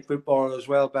fantastic footballer as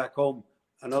well back home.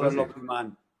 Another lovely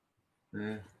man.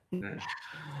 Yeah.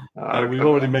 We've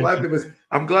already mentioned.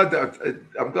 I'm glad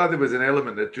there was an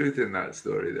element of truth in that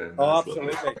story. Then. Oh,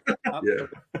 absolutely. Yeah.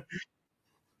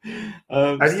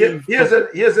 And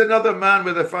here's another man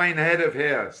with a fine head of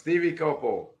hair, Stevie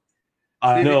Coppell.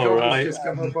 I know, right? Just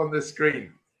come up on the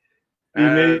screen. He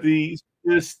made the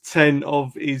first 10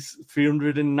 of his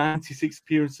 396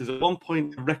 appearances. At one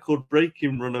point, a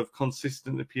record-breaking run of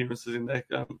consistent appearances in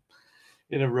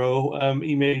a row.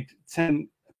 He made 10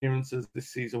 appearances this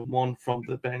season, one from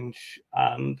the bench,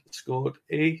 and scored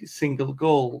a single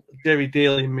goal. Jerry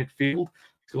Daly in midfield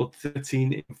scored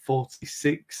 13 in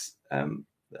 46,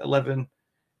 11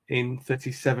 in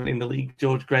 37 in the league.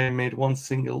 George Graham made one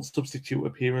single substitute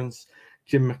appearance.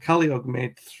 Jim McCalliog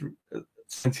made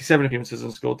 27 appearances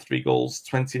and scored 3 goals,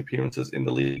 20 appearances in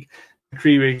the league.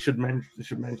 McCreery should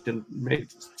mention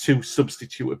made 2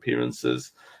 substitute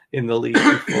appearances in the league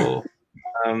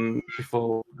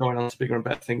before going on to bigger and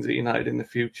better things at United in the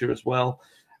future as well.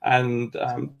 And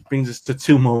brings us to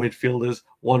 2 more midfielders,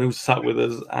 one who's sat with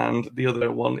us and the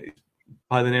other one is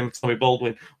by the name of Tommy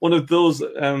Baldwin. One of those,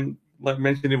 like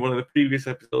mentioned in one of the previous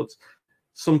episodes,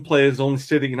 some players only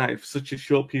stayed at United for such a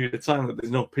short period of time that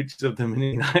there's no pictures of them in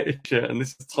a United shirt, and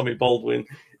this is Tommy Baldwin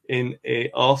in a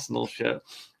Arsenal shirt.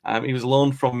 He was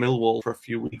loaned from Millwall for a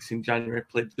few weeks in January,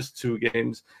 played just 2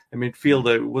 games. A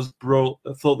midfielder was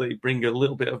thought that he'd bring a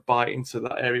little bit of bite into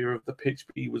that area of the pitch,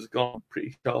 but he was gone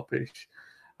pretty sharpish.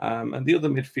 And the other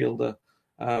midfielder,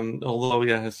 although,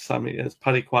 as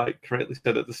Paddy quite correctly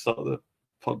said at the start of the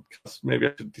podcast, maybe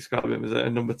I should describe him as a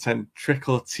number 10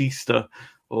 trequartista,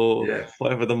 or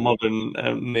whatever the modern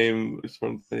name is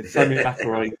from. Sammy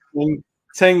McElroy.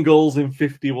 10 goals in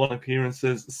 51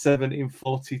 appearances, 7 in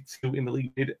 42 in the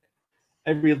league.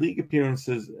 Every league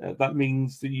appearances, that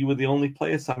means that you were the only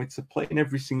player, Sammy, to play in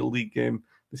every single league game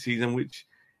this season, which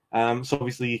so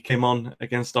obviously you came on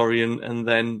against Orient and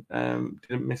then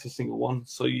didn't miss a single one.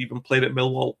 So you even played at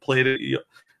Millwall, played at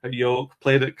York,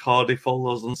 played at Cardiff, all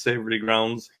those unsavoury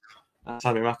grounds.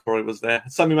 Sammy McElroy was there.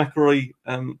 Sammy McElroy,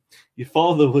 your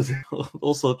father was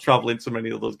also travelling to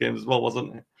many of those games as well,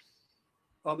 wasn't he?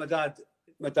 Oh, my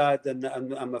dad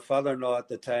and my father-in-law at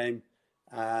the time,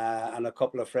 and a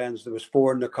couple of friends, there was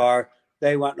 4 in the car.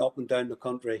 They went up and down the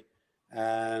country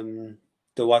to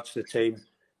watch the team.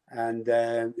 And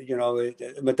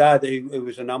my dad, who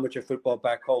was an amateur football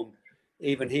back home,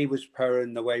 even he was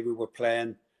purring the way we were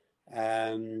playing,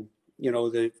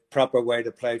 the proper way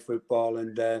to play football,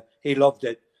 and he loved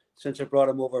it. Since I brought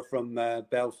him over from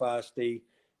Belfast, he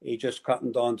just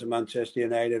cottoned on to Manchester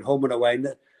United, home and away.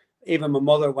 Even my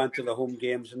mother went to the home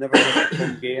games and never missed a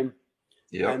home game.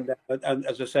 Yeah. And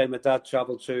as I say, my dad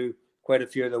travelled to quite a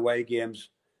few of the away games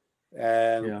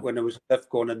when there was a lift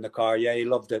going in the car. Yeah, he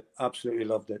loved it. Absolutely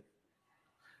loved it.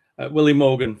 Willie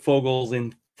Morgan, 4 goals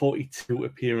in 42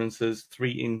 appearances,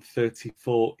 3 in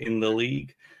 34 in the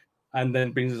league. And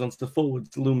then brings us on to the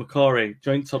forwards, Lou Macari,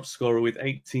 joint top scorer with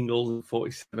 18 goals and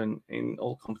 47 in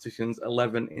all competitions,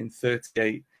 11 in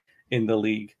 38 in the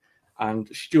league. And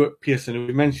Stuart Pearson, who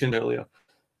we mentioned earlier,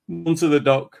 onto the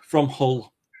dock from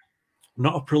Hull,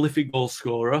 not a prolific goal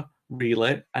scorer,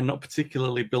 really, and not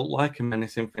particularly built like a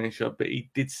menacing finisher, but he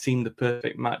did seem the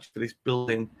perfect match for this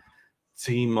building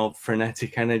team of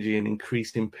frenetic energy and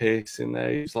increasing pace in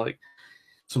there. He was like,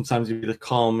 sometimes he'd be the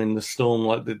calm in the storm,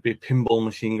 like there'd be a pinball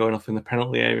machine going off in the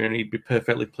penalty area and he'd be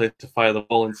perfectly placed to fire the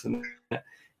ball into the net.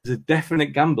 It was a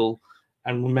definite gamble,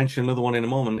 and we'll mention another one in a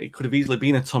moment. It could have easily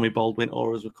been a Tommy Baldwin,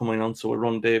 or as we're coming on to a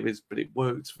Ron Davies, but it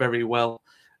worked very well.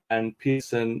 And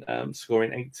Pearson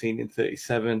scoring 18 in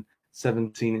 37,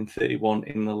 17 in 31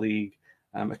 in the league.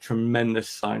 A tremendous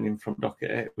signing from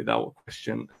Docherty, without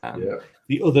question.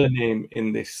 The other name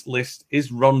in this list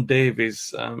is Ron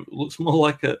Davies. Looks more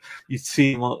like you'd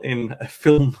see him in a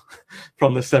film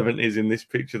from the 70s in this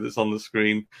picture that's on the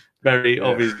screen. Very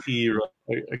of his era,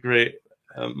 a great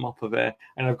mop of air.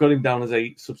 And I've got him down as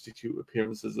 8 substitute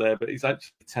appearances there, but he's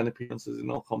actually 10 appearances in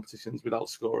all competitions without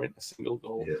scoring a single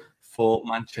goal for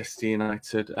Manchester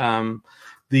United.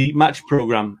 The match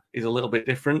programme is a little bit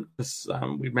different because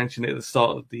we mentioned it at the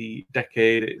start of the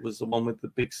decade. It was the one with the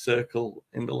big circle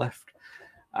in the left.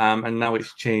 And now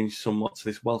it's changed somewhat to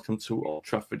this Welcome to Old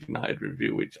Trafford United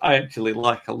review, which I actually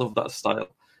like. I love that style.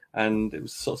 And it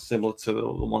was sort of similar to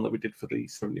the one that we did for the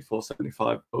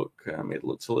 74-75 book. It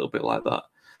looks a little bit like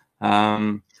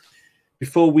that.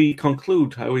 Before we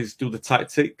conclude, I always do the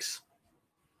tactics.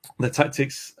 The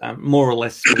tactics, more or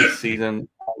less, for this season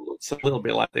looks a little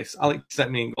bit like this. Alex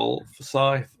Stepney in goal,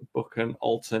 Forsyth, Buchan,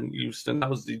 Alton, Houston. That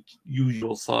was the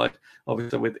usual side.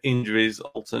 Obviously, with injuries,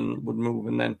 Alton would move,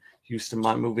 and then Houston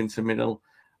might move into middle.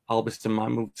 Albiston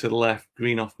might move to the left.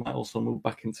 Greenough might also move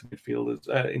back into midfield,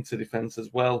 into defence as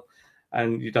well.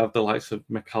 And you'd have the likes of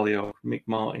McCallion, Mick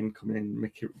Martin coming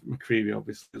in, McCreevy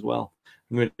obviously as well.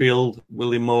 In midfield,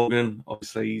 Willie Morgan,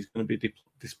 obviously he's going to be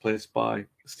displaced by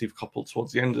Steve Coppell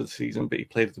towards the end of the season, but he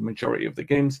played the majority of the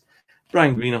games.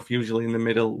 Brian Greenough usually in the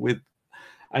middle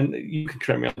and you can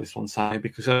correct me on this one, Si,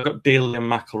 because I've got Daly and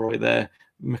McElroy there,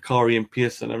 Macari and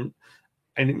Pearson,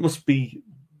 and it must be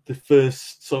the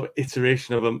first sort of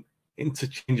iteration of an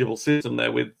interchangeable system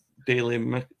there with Daly,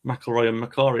 McElroy and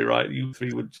Macari, right? You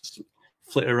three would just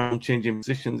flit around changing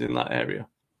positions in that area.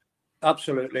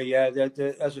 Absolutely, yeah.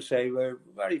 As I say, we're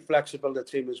very flexible. The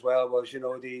team as well was,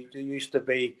 they used to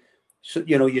be,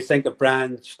 you think of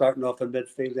Brand starting off in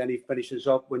midfield, then he finishes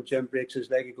up. When Jim breaks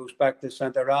his leg, he goes back to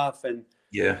centre half, and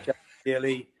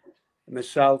Daly,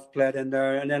 myself played in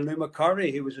there, and then Lou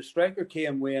Macari, who was a striker,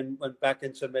 went back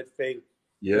into midfield.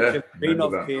 Yeah,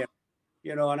 Greenough came,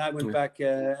 and I went back,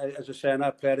 as I say, and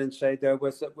I played inside there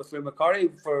with Lou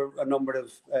Macari for a number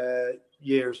of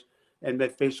years in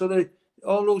midfield. So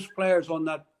all those players on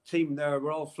that team there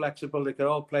were all flexible. They could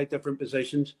all play different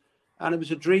positions. And it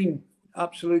was a dream,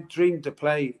 absolute dream to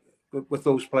play with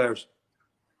those players.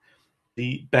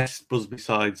 The best Busby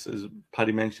sides, as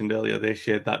Paddy mentioned earlier, they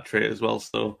shared that trait as well.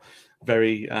 So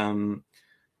very,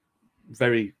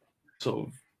 very sort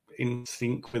of in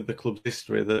sync with the club's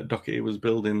history that Docherty was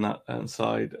building that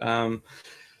side.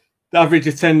 The average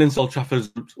attendance at Old Trafford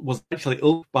was actually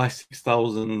up by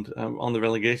 6,000 on the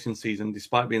relegation season,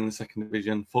 despite being in the second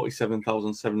division.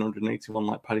 47,781,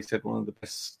 like Paddy said, one of the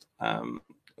best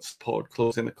supported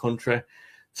clubs in the country.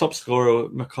 Top scorer,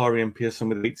 Macari and Pearson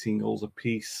with 18 goals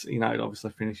apiece. United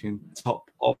obviously finishing top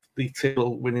of the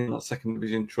table, winning that second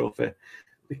division trophy.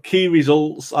 The key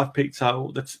results I've picked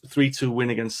out, the 3-2 win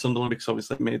against Sunderland, because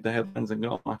obviously it made the headlines and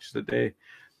got match of the day.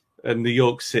 And the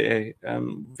York City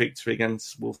victory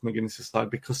against Wolf McGuinness'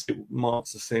 side, because it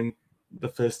marks the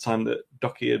first time that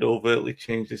Docherty had overtly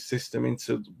changed his system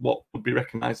into what would be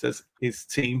recognised as his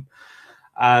team.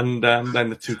 And then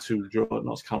the 2-2 draw at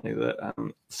Notts County that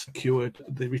secured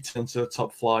the return to the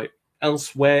top flight.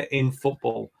 Elsewhere in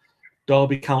football,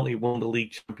 Derby County won the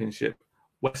league championship.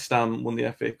 West Ham won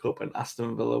the FA Cup and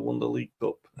Aston Villa won the League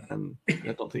Cup. I don't think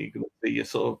you're going to see a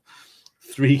sort of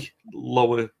 3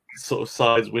 lower sort of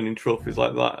sides winning trophies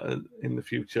like that in the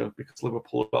future, because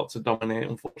Liverpool are about to dominate,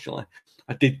 unfortunately.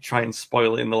 I did try and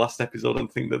spoil it in the last episode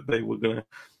and think that they were going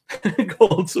to go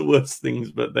on to worse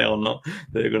things, but they are not.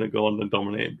 They're going to go on and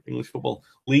dominate English football.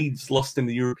 Leeds lost in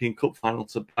the European Cup final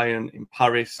to Bayern in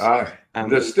Paris.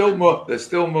 And they're still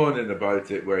moaning about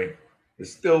it, Wayne. They're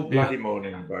still bloody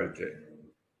moaning about it.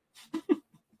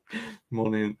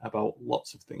 Moaning about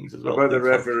lots of things as well. About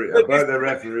the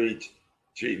referee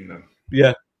cheating them.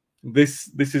 Yeah. This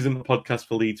isn't a podcast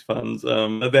for Leeds fans.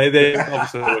 They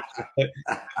obviously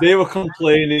they were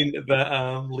complaining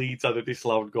that Leeds had a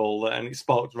disallowed goal and it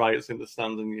sparked riots in the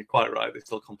stands, and you're quite right. They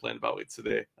still complain about it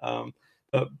today.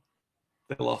 But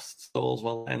they lost, so all's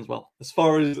well ends well. As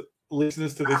far as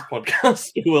listeners to this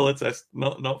podcast will attest,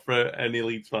 not for any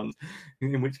Leeds fans,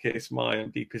 in which case my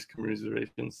deepest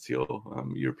commiserations to your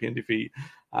European defeat.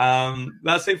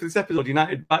 That's it for this episode.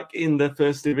 United back in the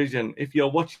First Division. If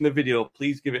you're watching the video,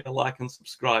 please give it a like and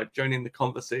subscribe. Join in the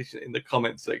conversation in the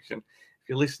comment section. If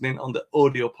you're listening on the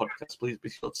audio podcast, please be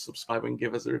sure to subscribe and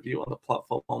give us a review on the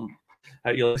platform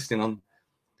you're listening on.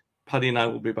 Paddy and I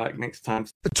will be back next time.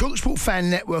 The TalkSport Fan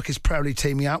Network is proudly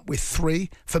teaming up with 3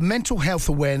 for Mental Health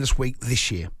Awareness Week this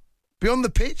year. Beyond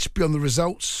the pitch, beyond the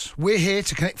results, we're here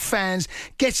to connect fans,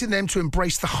 getting them to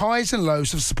embrace the highs and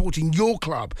lows of supporting your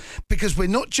club, because we're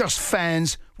not just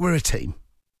fans, we're a team.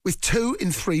 With 2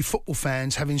 in 3 football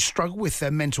fans having struggled with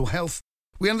their mental health,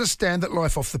 we understand that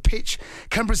life off the pitch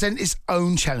can present its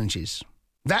own challenges.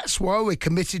 That's why we're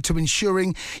committed to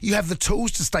ensuring you have the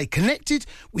tools to stay connected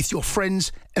with your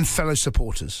friends and fellow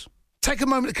supporters. Take a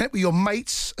moment to connect with your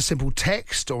mates. A simple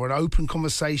text or an open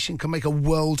conversation can make a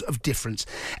world of difference.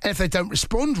 And if they don't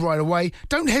respond right away,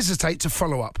 don't hesitate to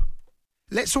follow up.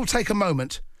 Let's all take a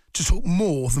moment to talk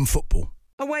more than football.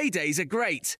 Away days are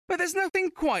great, but there's nothing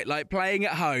quite like playing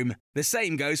at home. The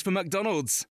same goes for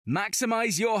McDonald's.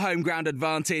 Maximise your home ground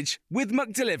advantage with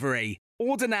McDelivery.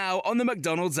 Order now on the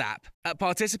McDonald's app. At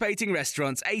participating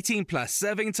restaurants, 18 plus,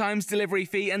 serving times, delivery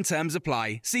fee and terms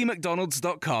apply. See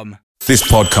mcdonalds.com. This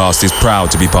podcast is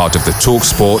proud to be part of the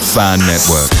TalkSport Fan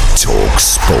Network.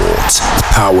 TalkSport.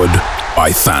 Powered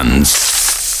by fans.